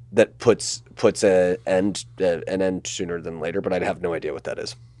puts an end sooner than later. But I'd have no idea what that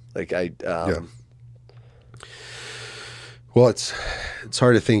is. Like Yeah. Well, it's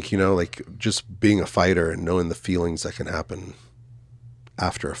hard to think, like just being a fighter and knowing the feelings that can happen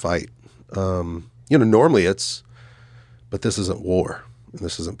after a fight. Normally but this isn't war, and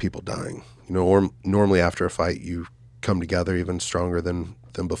this isn't people dying. Or normally after a fight, you come together even stronger than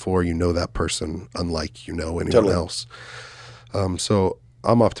before. That person, unlike anyone Totally. else. So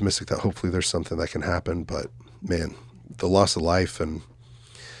I'm optimistic that hopefully there's something that can happen. But man, the loss of life, and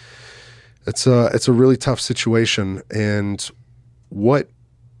it's a really tough situation. And what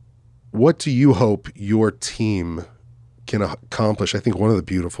do you hope your team can accomplish? I think one of the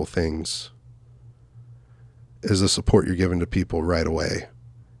beautiful things is the support you're giving to people right away,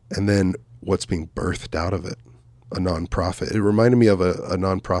 and then what's being birthed out of it, a nonprofit. It reminded me of a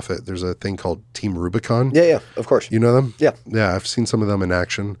nonprofit. There's a thing called Team Rubicon. Yeah, of course. You know them? Yeah. Yeah, I've seen some of them in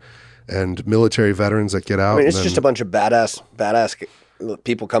action, and military veterans that get out. I mean, it's just a bunch of badass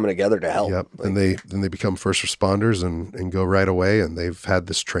people coming together to help. Yep. And they become first responders and go right away, and they've had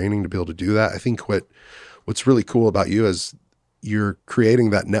this training to be able to do that. I think what's really cool about you is you're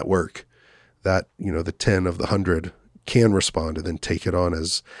creating that network that, the 10 of the 100 can respond and then take it on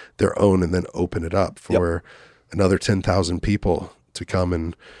as their own, and then open it up for another 10,000 people to come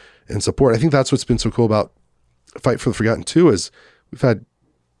and support. I think that's what's been so cool about Fight for the Forgotten too, is we've had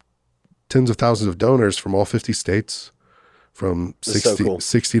tens of thousands of donors from all 50 states, from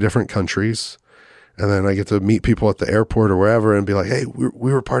 60 different countries. And then I get to meet people at the airport or wherever and be like, "Hey,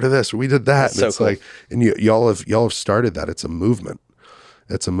 we were part of this, or we did that." That's and so it's cool. like, and y'all have started that. It's a movement.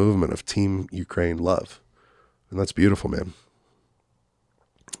 It's a movement of Team Ukraine love. And that's beautiful, man.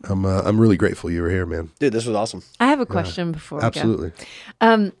 I'm really grateful you were here, man. Dude, this was awesome. I have a question before we Absolutely.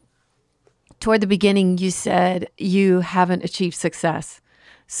 go. Toward the beginning, you said you haven't achieved success.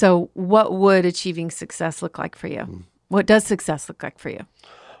 So what would achieving success look like for you? What does success look like for you?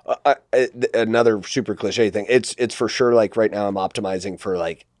 Another super cliche thing. It's for sure like right now I'm optimizing for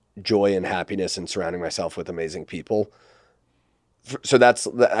like joy and happiness and surrounding myself with amazing people. So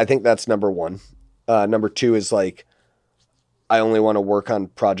I think that's number one. Number two is like, I only want to work on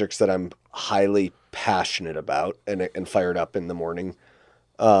projects that I'm highly passionate about and fired up in the morning.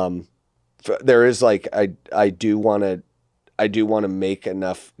 There is like, I do want to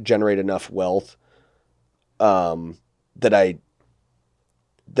generate enough wealth, that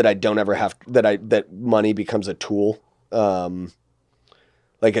I don't ever have, that money becomes a tool,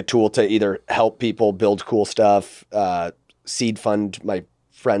 like a tool to either help people build cool stuff, seed fund my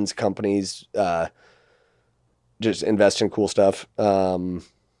friends' companies, just invest in cool stuff. And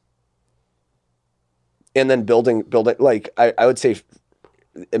then building like, I would say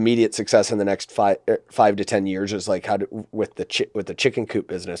immediate success in the next 5 to 10 years is like with the chicken coop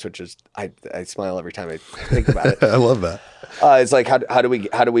business, which is, I smile every time I think about it. I love that. It's like, how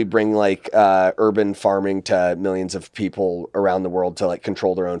do we bring like, urban farming to millions of people around the world to like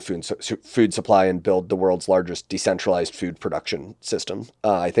control their own food supply and build the world's largest decentralized food production system?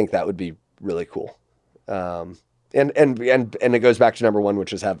 I think that would be really cool. And it goes back to number one,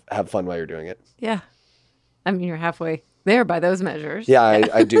 which is have fun while you're doing it. Yeah. I mean, you're halfway there by those measures. Yeah,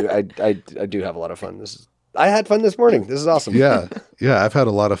 I do. I do have a lot of fun. I had fun this morning. This is awesome. Yeah. I've had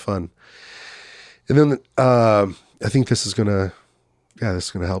a lot of fun. And then I think this is gonna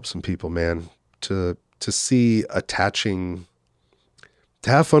help some people, man, to to see attaching, to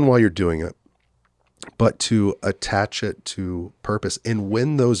have fun while you're doing it, but to attach it to purpose. And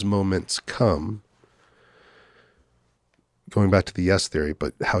when those moments come, going back to the yes theory,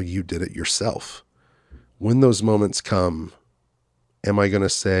 but how you did it yourself, when those moments come, am I going to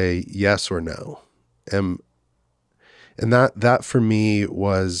say yes or no? And that for me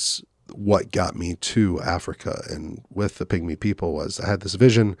was what got me to Africa and with the Pygmy people. Was I had this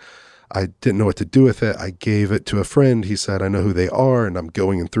vision. I didn't know what to do with it. I gave it to a friend. He said, I know who they are, and I'm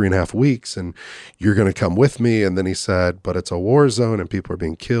going in 3.5 weeks, and you're going to come with me. And then he said, but it's a war zone, and people are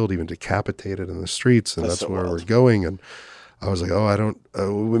being killed, even decapitated in the streets, and that's so where we're going. And I was like,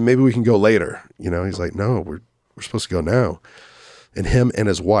 maybe we can go later. He's like, no, we're supposed to go now. And him and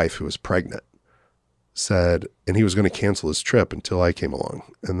his wife, who was pregnant, said, and he was going to cancel his trip until I came along.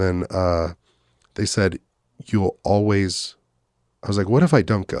 And then they said, you'll always, I was like, what if I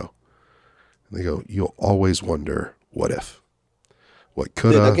don't go? And they go, you'll always wonder, what if? What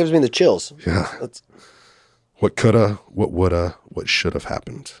coulda? Dude, that gives me the chills. Yeah. What coulda, what woulda, what should have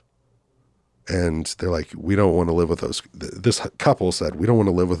happened. And they're like, we don't want to live with those. This couple said, we don't want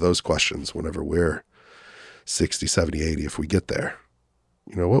to live with those questions whenever we're 60, 70, 80, if we get there.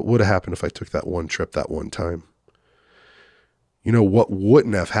 What would have happened if I took that one trip that one time? What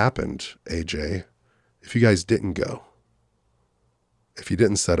wouldn't have happened, AJ, if you guys didn't go? If you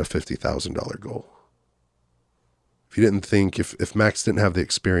didn't set a $50,000 goal? If you didn't think, if Max didn't have the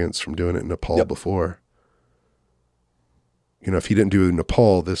experience from doing it in Nepal before, if he didn't do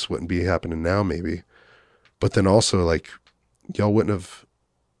Nepal, this wouldn't be happening now maybe. But then also, like, y'all wouldn't have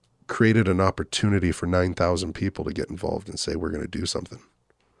created an opportunity for 9,000 people to get involved and say, we're going to do something.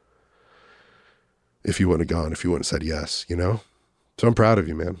 If you wouldn't have gone, if you wouldn't have said yes, So I'm proud of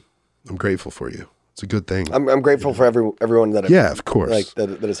you, man. I'm grateful for you. It's a good thing. I'm grateful for everyone that of course.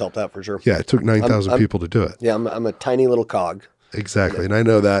 that has helped out for sure. Yeah, it took 9,000 people to do it. Yeah, I'm a tiny little cog. Exactly. And I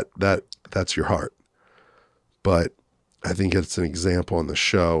know that's your heart. But I think it's an example on the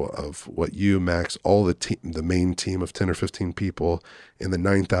show of what you, Max, all the main team of 10 or 15 people and the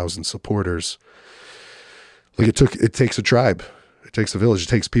 9,000 supporters. Like it takes a tribe. It takes a village. It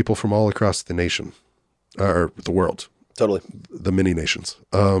takes people from all across the nation or the world. Totally. The mini nations.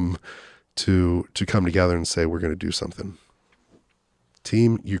 To come together and say, we're going to do something.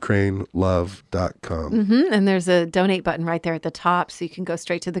 TeamUkraineLove.com. Mm-hmm. And there's a donate button right there at the top, so you can go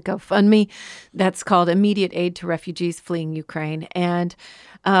straight to the GoFundMe. That's called Immediate Aid to Refugees Fleeing Ukraine. And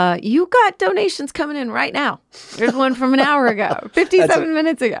you got donations coming in right now. There's one from an hour ago, 57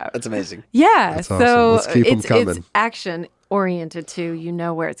 minutes ago. That's amazing. Yeah. That's awesome. So Let's keep them coming. It's action oriented too. You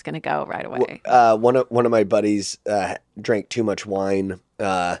know where it's going to go right away. One of my buddies drank too much wine.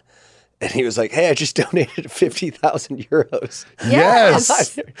 And he was like, hey, I just donated 50,000 euros.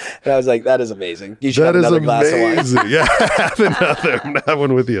 Yes. And I was like, that is amazing. You should have another glass of wine. Yeah, have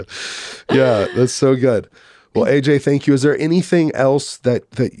one with you. Yeah, that's so good. Well, AJ, thank you. Is there anything else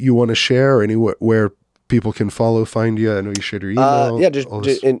that you want to share or anywhere where people can find you? I know you shared your email.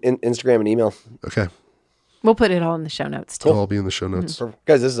 Just in Instagram and email. Okay. We'll put it all in the show notes too. It'll all be in the show notes. Mm-hmm.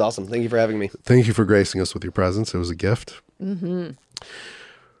 Guys, this is awesome. Thank you for having me. Thank you for gracing us with your presence. It was a gift. Mm-hmm.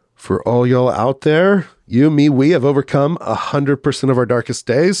 For all y'all out there, you, me, we have overcome 100% of our darkest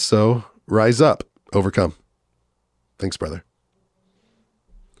days. So rise up, overcome. Thanks, brother.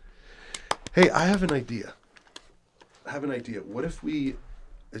 Hey, I have an idea. What if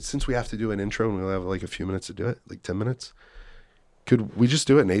since we have to do an intro and we'll have like a few minutes to do it, like 10 minutes, could we just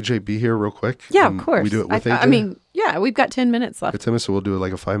do it and AJ be here real quick? Yeah, of course. We do it with AJ? I mean, yeah, we've got 10 minutes left. 10 minutes, so we'll do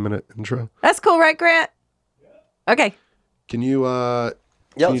like a 5-minute intro. That's cool, right, Grant? Okay. Can you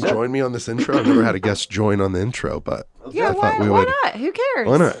join me on this intro? I've never had a guest join on the intro, but yeah, why not? Who cares?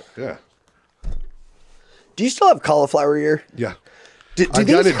 Why not? Yeah. Do you still have cauliflower ear? Yeah. Do I've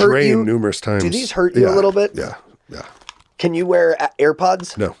these got it hurt drained you? numerous times. Do these hurt you a little bit? Yeah. Can you wear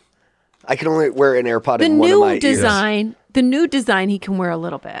AirPods? No. I can only wear an AirPod The in one of my ears. The new design, he can wear a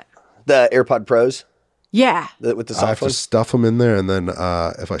little bit. The AirPod Pros? Yeah. With the I have soft to one? stuff them in there, and then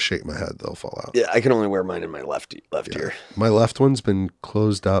if I shake my head, they'll fall out. Yeah, I can only wear mine in my left ear. My left one's been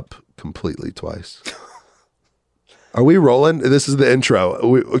closed up completely twice. Are we rolling? This is the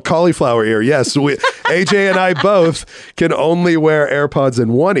intro. Cauliflower ear. Yes, AJ and I both can only wear AirPods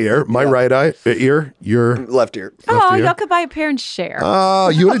in one ear. My right ear. Your left ear. Oh, y'all could buy a pair and share. Oh,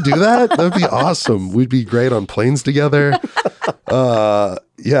 you want to do that? That'd be awesome. We'd be great on planes together.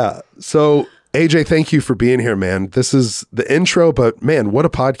 Yeah. So AJ, thank you for being here, man. This is the intro, but man, what a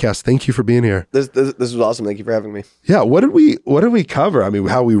podcast. Thank you for being here. This was awesome. Thank you for having me. Yeah. What did we cover? I mean,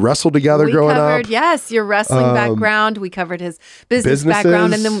 how we wrestled together growing up. Yes, your wrestling background. We covered his businesses,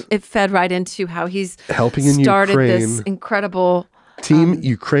 background, and then it fed right into how he's helping in started Ukraine. This incredible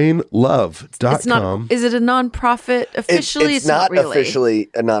TeamUkraineLove.com. Is it a nonprofit officially? It's not really.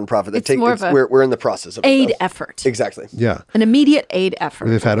 Officially a nonprofit. We're in the process of aid it, effort. Exactly. Yeah. An immediate aid effort.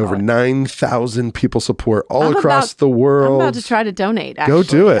 They've had over 9,000 people support all across the world. I'm about to try to donate, actually. Go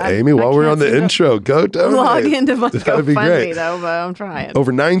do it, Amy. While we're on the intro, go donate. Log into my GoFundMe, though, but I'm trying.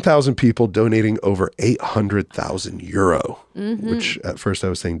 Over 9,000 people donating over 800,000 euro, which at first I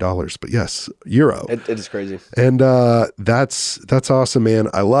was saying dollars, but yes, euro. It is crazy. And that's awesome, man.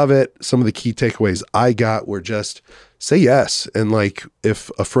 I love it. Some of the key takeaways I got were just say yes. And like,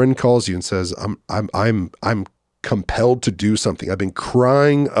 if a friend calls you and says, I'm compelled to do something. I've been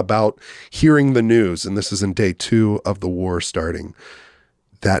crying about hearing the news, and this is in day 2 of the war starting.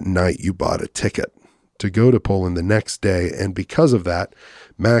 That night you bought a ticket to go to Poland the next day. And because of that,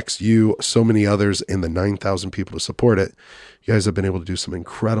 Max, you, so many others, and the 9,000 people to support it, you guys have been able to do some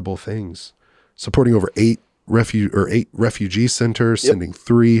incredible things, supporting over 8 refugee centers, sending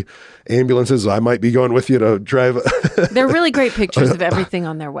 3 ambulances. I might be going with you to drive. They're really great pictures of everything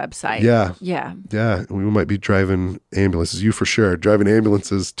on their website. Yeah. We might be driving ambulances. You for sure driving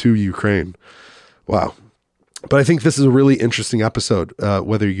ambulances to Ukraine. Wow. But I think this is a really interesting episode.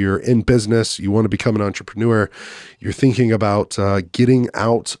 Whether you're in business, you want to become an entrepreneur, you're thinking about getting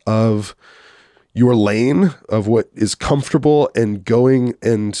out of your lane of what is comfortable and going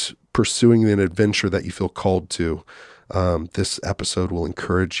and pursuing an adventure that you feel called to. This episode will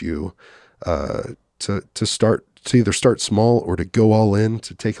encourage you to either start small or to go all in,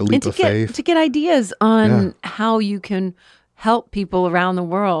 to take a leap of faith. To get ideas on how you can help people around the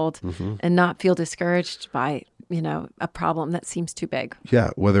world and not feel discouraged by, a problem that seems too big.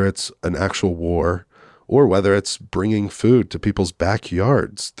 Yeah. Whether it's an actual war or whether it's bringing food to people's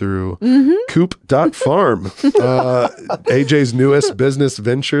backyards through Coop.farm, AJ's newest business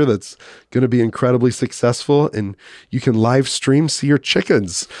venture that's going to be incredibly successful. And you can live stream see your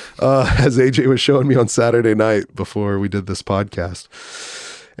chickens, as AJ was showing me on Saturday night before we did this podcast.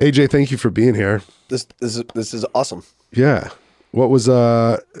 AJ, thank you for being here. This is awesome. Yeah. What was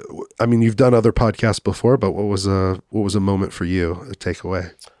you've done other podcasts before, but what was a moment for you, a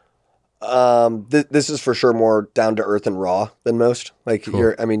takeaway? This is for sure more down to earth and raw than most. Like cool.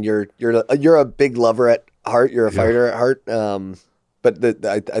 you're a big lover at heart. You're a fighter at heart. But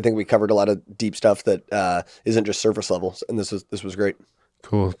I think we covered a lot of deep stuff that isn't just surface levels, and this was great.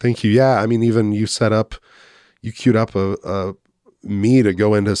 Cool, thank you. Yeah, I mean, even you queued up me to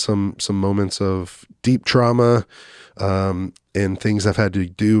go into some moments of deep trauma, and things I've had to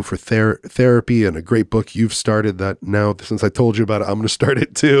do for therapy, and a great book you've started that now, since I told you about it, I'm going to start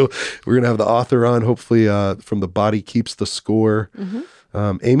it too. We're going to have the author on, hopefully, from The Body Keeps the Score.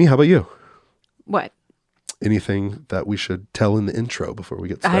 Amy, how about you? What? Anything that we should tell in the intro before we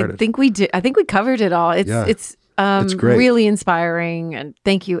get started? I think we did. I think we covered it all. It's great. Really inspiring. And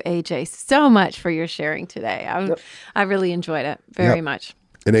thank you, AJ, so much for your sharing today. I really enjoyed it very much.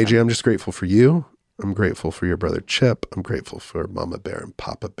 And AJ, I'm just grateful for you. I'm grateful for your brother Chip. I'm grateful for Mama Bear and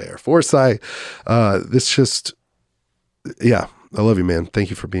Papa Bear Forsyth. I love you, man. Thank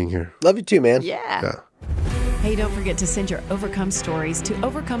you for being here. Love you too, man. Yeah. Hey, don't forget to send your Overcome stories to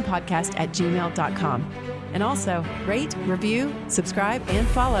overcomepodcast@gmail.com. And also rate, review, subscribe, and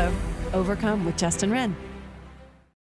follow Overcome with Justin Wren.